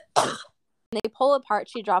it. They pull apart.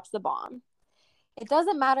 She drops the bomb. It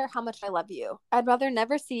doesn't matter how much I love you. I'd rather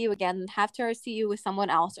never see you again than have to see you with someone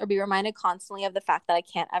else or be reminded constantly of the fact that I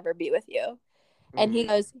can't ever be with you. And he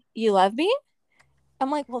goes, you love me?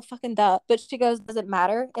 I'm like, well, fucking duh. But she goes, does it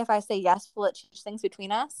matter if I say yes? Will it change things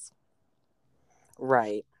between us?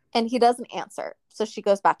 Right. And he doesn't answer. So she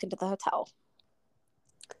goes back into the hotel.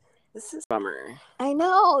 This is a bummer. I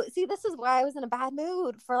know. See, this is why I was in a bad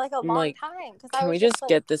mood for like a long time. Can we just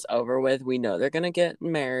get this over with? We know they're going to get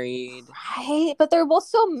married. Right. But they're both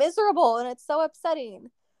so miserable and it's so upsetting.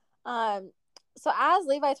 So as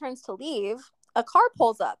Levi turns to leave, a car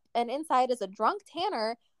pulls up, and inside is a drunk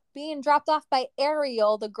Tanner being dropped off by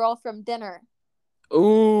Ariel, the girl from dinner.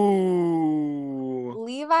 Ooh.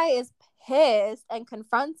 Levi is pissed and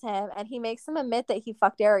confronts him, and he makes him admit that he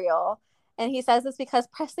fucked Ariel. And he says it's because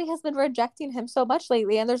Presley has been rejecting him so much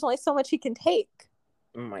lately, and there's only so much he can take.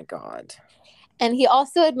 Oh my God. And he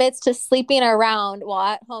also admits to sleeping around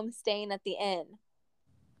while at home staying at the inn.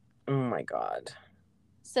 Oh my God.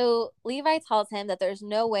 So Levi tells him that there's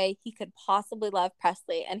no way he could possibly love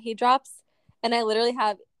Presley. And he drops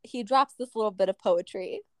this little bit of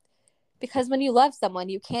poetry. Because when you love someone,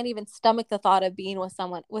 you can't even stomach the thought of being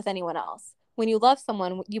with anyone else. When you love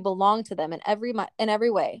someone, you belong to them in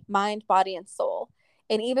every way, mind, body, and soul.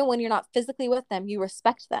 And even when you're not physically with them, you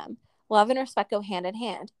respect them. Love and respect go hand in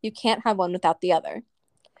hand. You can't have one without the other.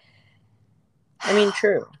 I mean,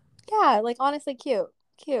 true. Yeah, like honestly, cute.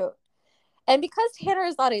 And because Tanner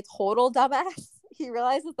is not a total dumbass, he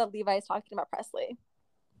realizes that Levi is talking about Presley.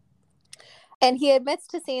 And he admits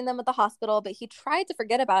to seeing them at the hospital, but he tried to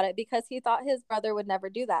forget about it because he thought his brother would never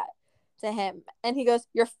do that to him. And he goes,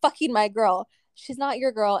 "You're fucking my girl. She's not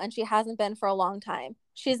your girl, and she hasn't been for a long time.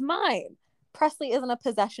 She's mine. Presley isn't a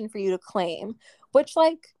possession for you to claim." Which,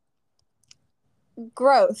 like,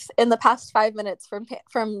 growth in the past 5 minutes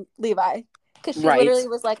from Levi. Because she literally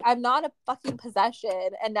was like, "I'm not a fucking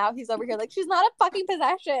possession." And now he's over here like, "She's not a fucking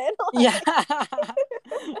possession." Yeah.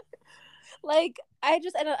 Like,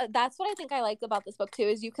 that's what I think I liked about this book too,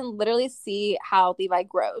 is you can literally see how Levi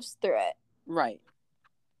grows through it. Right.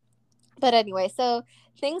 But anyway, so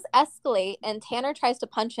things escalate and Tanner tries to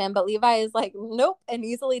punch him, but Levi is like, nope, and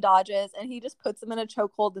easily dodges, and he just puts him in a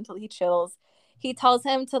chokehold until he chills. He tells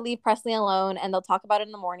him to leave Presley alone, and they'll talk about it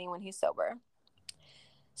in the morning when he's sober.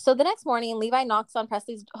 So the next morning, Levi knocks on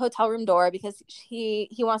Presley's hotel room door because he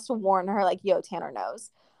wants to warn her, like, yo, Tanner knows.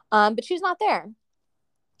 But she's not there.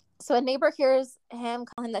 So a neighbor hears him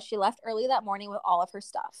tell him that she left early that morning with all of her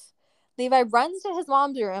stuff. Levi runs to his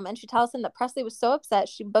mom's room, and she tells him that Presley was so upset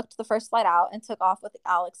she booked the first flight out and took off with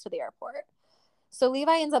Alex to the airport. So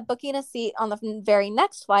Levi ends up booking a seat on the very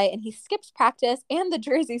next flight, and he skips practice and the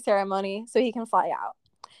jersey ceremony so he can fly out.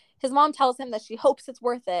 His mom tells him that she hopes it's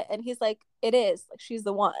worth it, and he's like, it is. Like, she's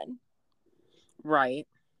the one. Right.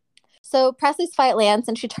 So Presley's flight lands,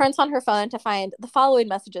 and she turns on her phone to find the following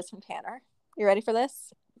messages from Tanner. You ready for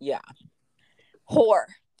this? Yeah. Whore.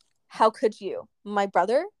 How could you? My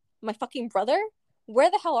brother? My fucking brother? Where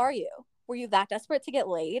the hell are you? Were you that desperate to get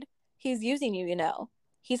laid? He's using you, you know.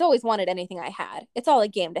 He's always wanted anything I had. It's all a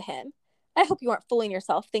game to him. I hope you aren't fooling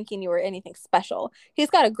yourself thinking you were anything special. He's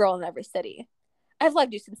got a girl in every city. I've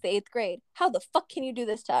loved you since the 8th grade. How the fuck can you do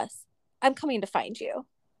this to us? I'm coming to find you.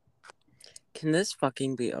 Can this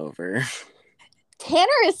fucking be over? Tanner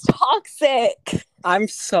is toxic. I'm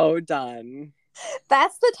so done.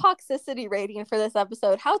 That's the toxicity rating for this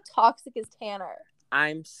episode. How toxic is Tanner?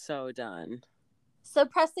 I'm so done. So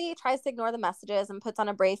Presley tries to ignore the messages and puts on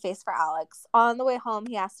a brave face for Alex. On the way home,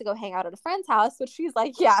 he has to go hang out at a friend's house, which she's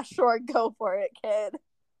like, yeah, sure, go for it, kid.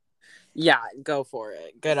 Yeah, go for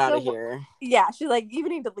it. Get out of here. Yeah, she's like, you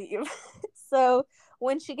need to leave. So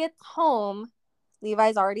when she gets home,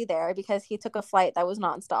 Levi's already there because he took a flight that was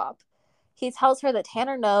nonstop. He tells her that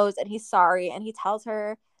Tanner knows and he's sorry, and he tells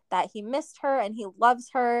her that he missed her and he loves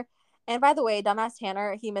her. And by the way, dumbass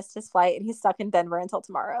Tanner, he missed his flight and he's stuck in Denver until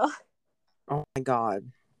tomorrow. Oh my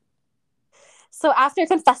God. So after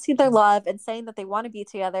confessing their love and saying that they want to be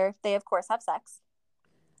together, they of course have sex.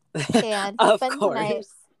 And he spends the night.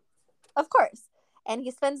 Of course. And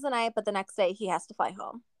he spends the night, but the next day he has to fly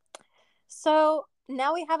home. So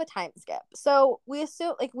now we have a time skip. So we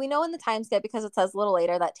assume, like, we know in the time skip, because it says a little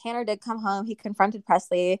later, that Tanner did come home. He confronted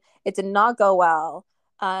Presley. It did not go well.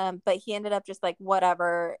 But he ended up just like,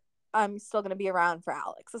 whatever, I'm still going to be around for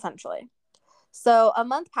Alex, essentially. So a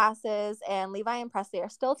month passes and Levi and Presley are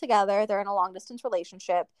still together. They're in a long distance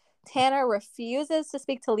relationship. Tanner refuses to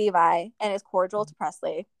speak to Levi and is cordial to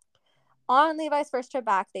Presley. On Levi's first trip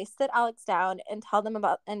back, they sit Alex down and tell them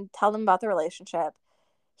about the relationship.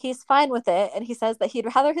 He's fine with it, and he says that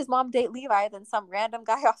he'd rather his mom date Levi than some random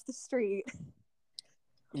guy off the street.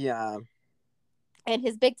 Yeah. And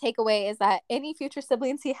his big takeaway is that any future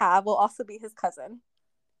siblings he have will also be his cousin.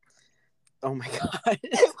 Oh my God.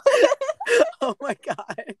 Oh my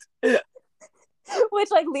God.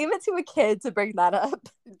 Which, like, leave it to a kid to bring that up.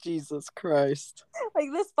 Jesus Christ. Like,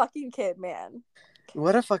 this fucking kid, man.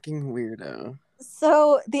 What a fucking weirdo.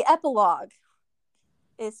 So the epilogue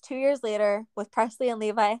is 2 years later with Presley and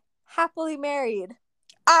Levi happily married.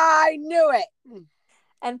 I knew it.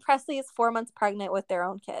 And Presley is 4 months pregnant with their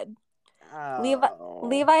own kid. Oh.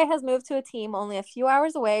 Levi has moved to a team only a few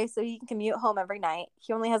hours away, so he can commute home every night.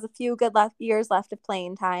 He only has a few good years left of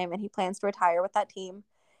playing time, and he plans to retire with that team.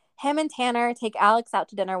 Him and Tanner take Alex out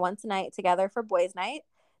to dinner once a night together for boys' night.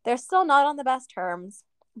 They're still not on the best terms,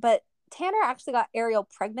 but Tanner actually got Ariel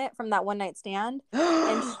pregnant from that one night stand.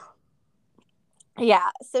 And yeah,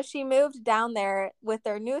 so she moved down there with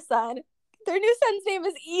their new son. Their new son's name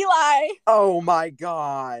is Eli. Oh my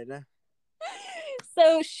God.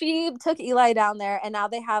 So she took Eli down there, and now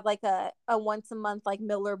they have like a once a month like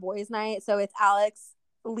Miller boys night. So it's Alex,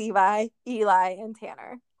 Levi, Eli, and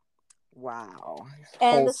Tanner. Wow.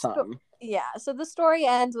 And Wholesome. so the story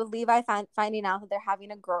ends with Levi finding out that they're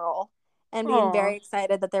having a girl and being Aww. very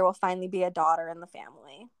excited that there will finally be a daughter in the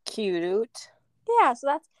family. Cute. Yeah,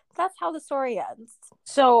 so that's how the story ends.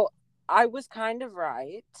 So I was kind of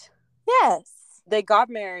right. Yes. They got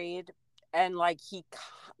married, and like he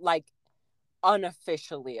like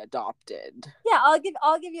unofficially adopted. Yeah, I'll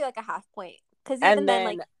give you like a half point, because even then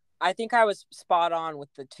like I think I was spot on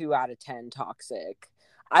with the 2 out of 10 toxic.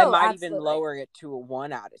 I might absolutely. even lower it to a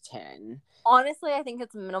 1 out of 10. Honestly, I think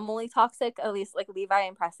it's minimally toxic, at least like Levi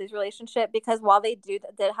and Presley's relationship, because while they did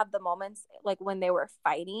have the moments like when they were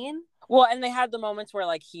fighting. Well, and they had the moments where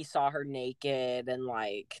like he saw her naked and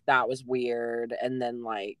like that was weird, and then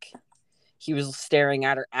like he was staring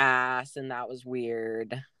at her ass and that was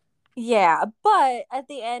weird. Yeah, but at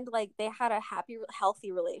the end, like they had a happy,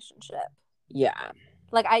 healthy relationship. Yeah.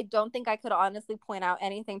 Like I don't think I could honestly point out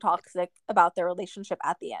anything toxic about their relationship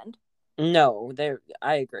at the end. No,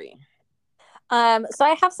 I agree. So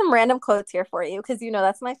I have some random quotes here for you, because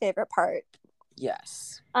that's my favorite part.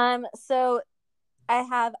 Yes. So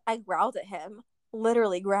I growled at him,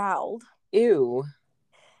 literally growled. Ew.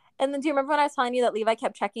 And then do you remember when I was telling you that Levi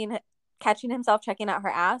kept catching himself checking out her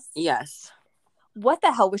ass? Yes. What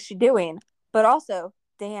the hell was she doing? But also,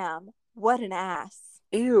 damn, what an ass.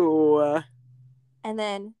 Ew. And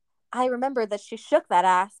then I remember that she shook that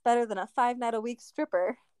ass better than a 5-night-a-week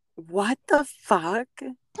stripper. What the fuck?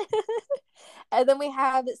 And then we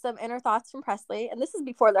have some inner thoughts from Presley, and this is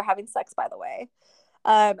before they're having sex, by the way.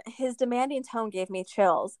 His demanding tone gave me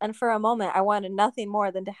chills, and for a moment I wanted nothing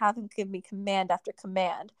more than to have him give me command after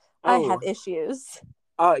command. I have issues.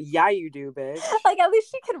 Yeah, you do, bitch. Like, at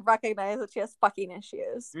least she can recognize that she has fucking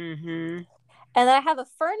issues. Mm-hmm. And then I have a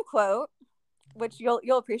Fern quote, which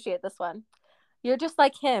you'll appreciate this one. You're just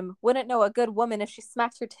like him. Wouldn't know a good woman if she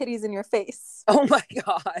smacked her titties in your face. Oh my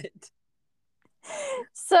God.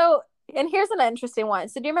 So, and here's an interesting one.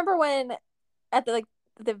 So do you remember when at the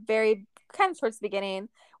very kind of towards the beginning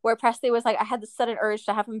where Presley was like, I had the sudden urge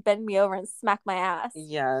to have him bend me over and smack my ass?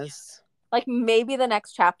 Yes. Like maybe the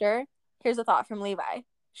next chapter, here's a thought from Levi.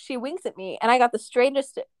 She winks at me and I got the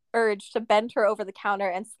strangest urge to bend her over the counter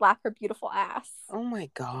and slap her beautiful ass. Oh my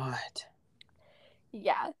God.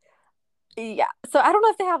 Yeah. So I don't know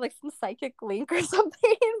if they have like some psychic link or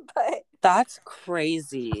something, but that's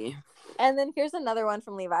crazy. And then here's another one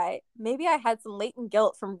from Levi. Maybe I had some latent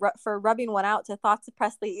guilt for rubbing one out to thoughts of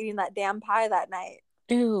Presley eating that damn pie that night.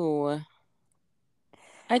 Ew.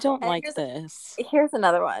 I don't like this. Here's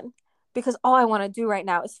another one. Because all I want to do right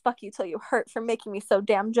now is fuck you till you hurt for making me so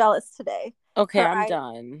damn jealous today. Okay, I'm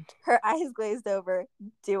done. Her eyes glazed over.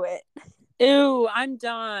 Do it. Ew, I'm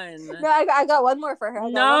done. No, I got one more for her.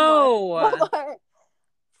 One more.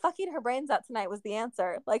 Fucking her brains out tonight was the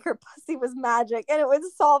answer. Like her pussy was magic and it would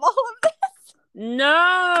solve all of this.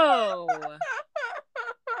 No.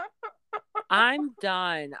 I'm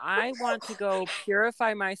done. I want to go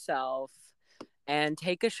purify myself and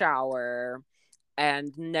take a shower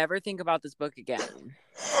and never think about this book again.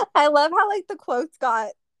 I love how like the quotes got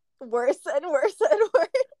worse and worse and worse.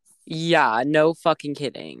 Yeah, no fucking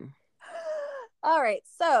kidding. All right,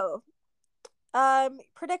 so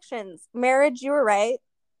predictions. Marriage, you were right.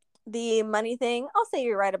 The money thing, I'll say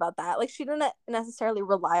you're right about that. Like, she didn't necessarily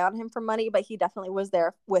rely on him for money, but he definitely was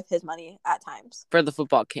there with his money at times. For the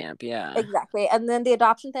football camp, yeah. Exactly. And then the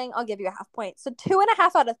adoption thing, I'll give you a half point. So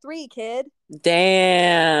 2.5 out of 3, kid.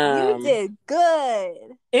 Damn. You did good.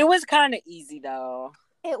 It was kind of easy, though.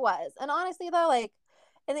 It was. And honestly, though, like,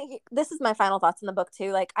 I think this is my final thoughts in the book,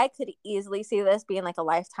 too. Like, I could easily see this being, like, a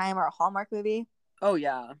Lifetime or a Hallmark movie. Oh,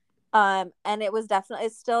 yeah. And it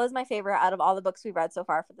still is my favorite out of all the books we've read so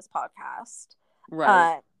far for this podcast.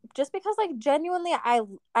 Right. Just because like genuinely I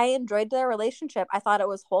enjoyed their relationship. I thought it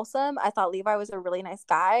was wholesome. I thought Levi was a really nice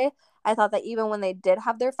guy. I thought that even when they did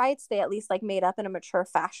have their fights, they at least like made up in a mature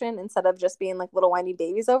fashion instead of just being like little whiny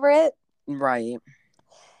babies over it. Right.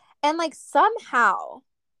 And like somehow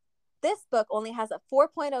this book only has a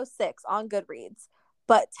 4.06 on Goodreads,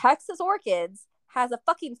 but Texas Orchids has a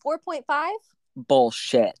fucking 4.5.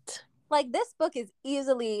 Bullshit. Like, this book is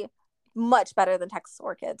easily much better than Texas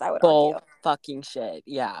Orchids, I would Bull argue. fucking shit.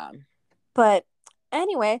 Yeah. But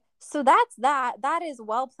anyway, so that's that. That is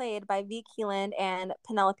well played by V. Keeland and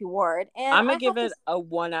Penelope Ward. And I'm gonna give it a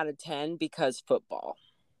 1 out of 10 because football.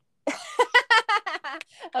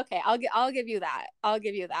 Okay, I'll give you that. I'll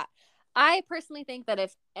give you that. I personally think that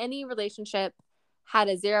if any relationship had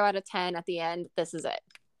a 0 out of 10 at the end, this is it.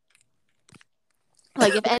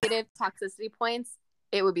 Like, if any negative toxicity points,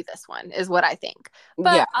 it would be this one, is what I think.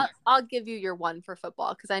 But Yeah. I'll give you your 1 for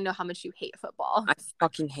football because I know how much you hate football. I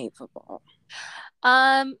fucking hate football.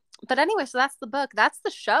 But anyway, so that's the book. That's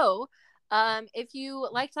the show. If you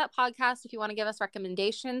liked that podcast, if you want to give us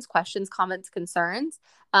recommendations, questions, comments, concerns,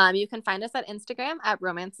 you can find us at Instagram at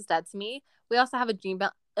Romance is Dead to Me. We also have a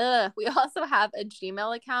Gmail. We also have a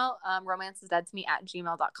Gmail account,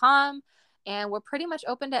 romanceisdeadtome@gmail.com. And we're pretty much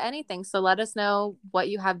open to anything. So let us know what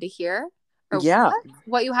you have to hear or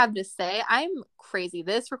what you have to say. I'm crazy.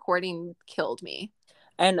 This recording killed me.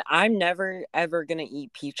 And I'm never, ever going to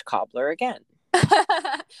eat peach cobbler again.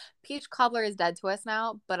 Peach cobbler is dead to us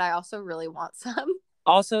now, but I also really want some.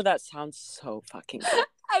 Also, that sounds so fucking good.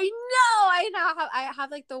 I have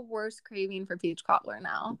like the worst craving for peach cobbler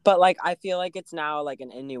now. But like, I feel like it's now like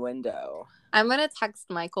an innuendo. I'm gonna text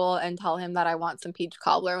Michael and tell him that I want some peach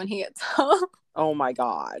cobbler when he gets home. Oh my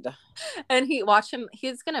god. And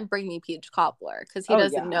he's gonna bring me peach cobbler because he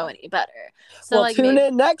doesn't know any better. So well, like, tune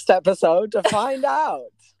in next episode to find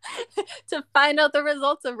out. To find out the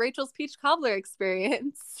results of Rachel's peach cobbler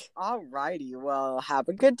experience. Alrighty, well, have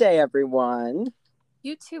a good day, everyone.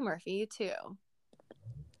 You too, Murphy, you too.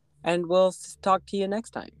 And we'll talk to you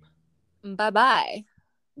next time. Bye-bye.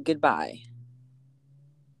 Goodbye.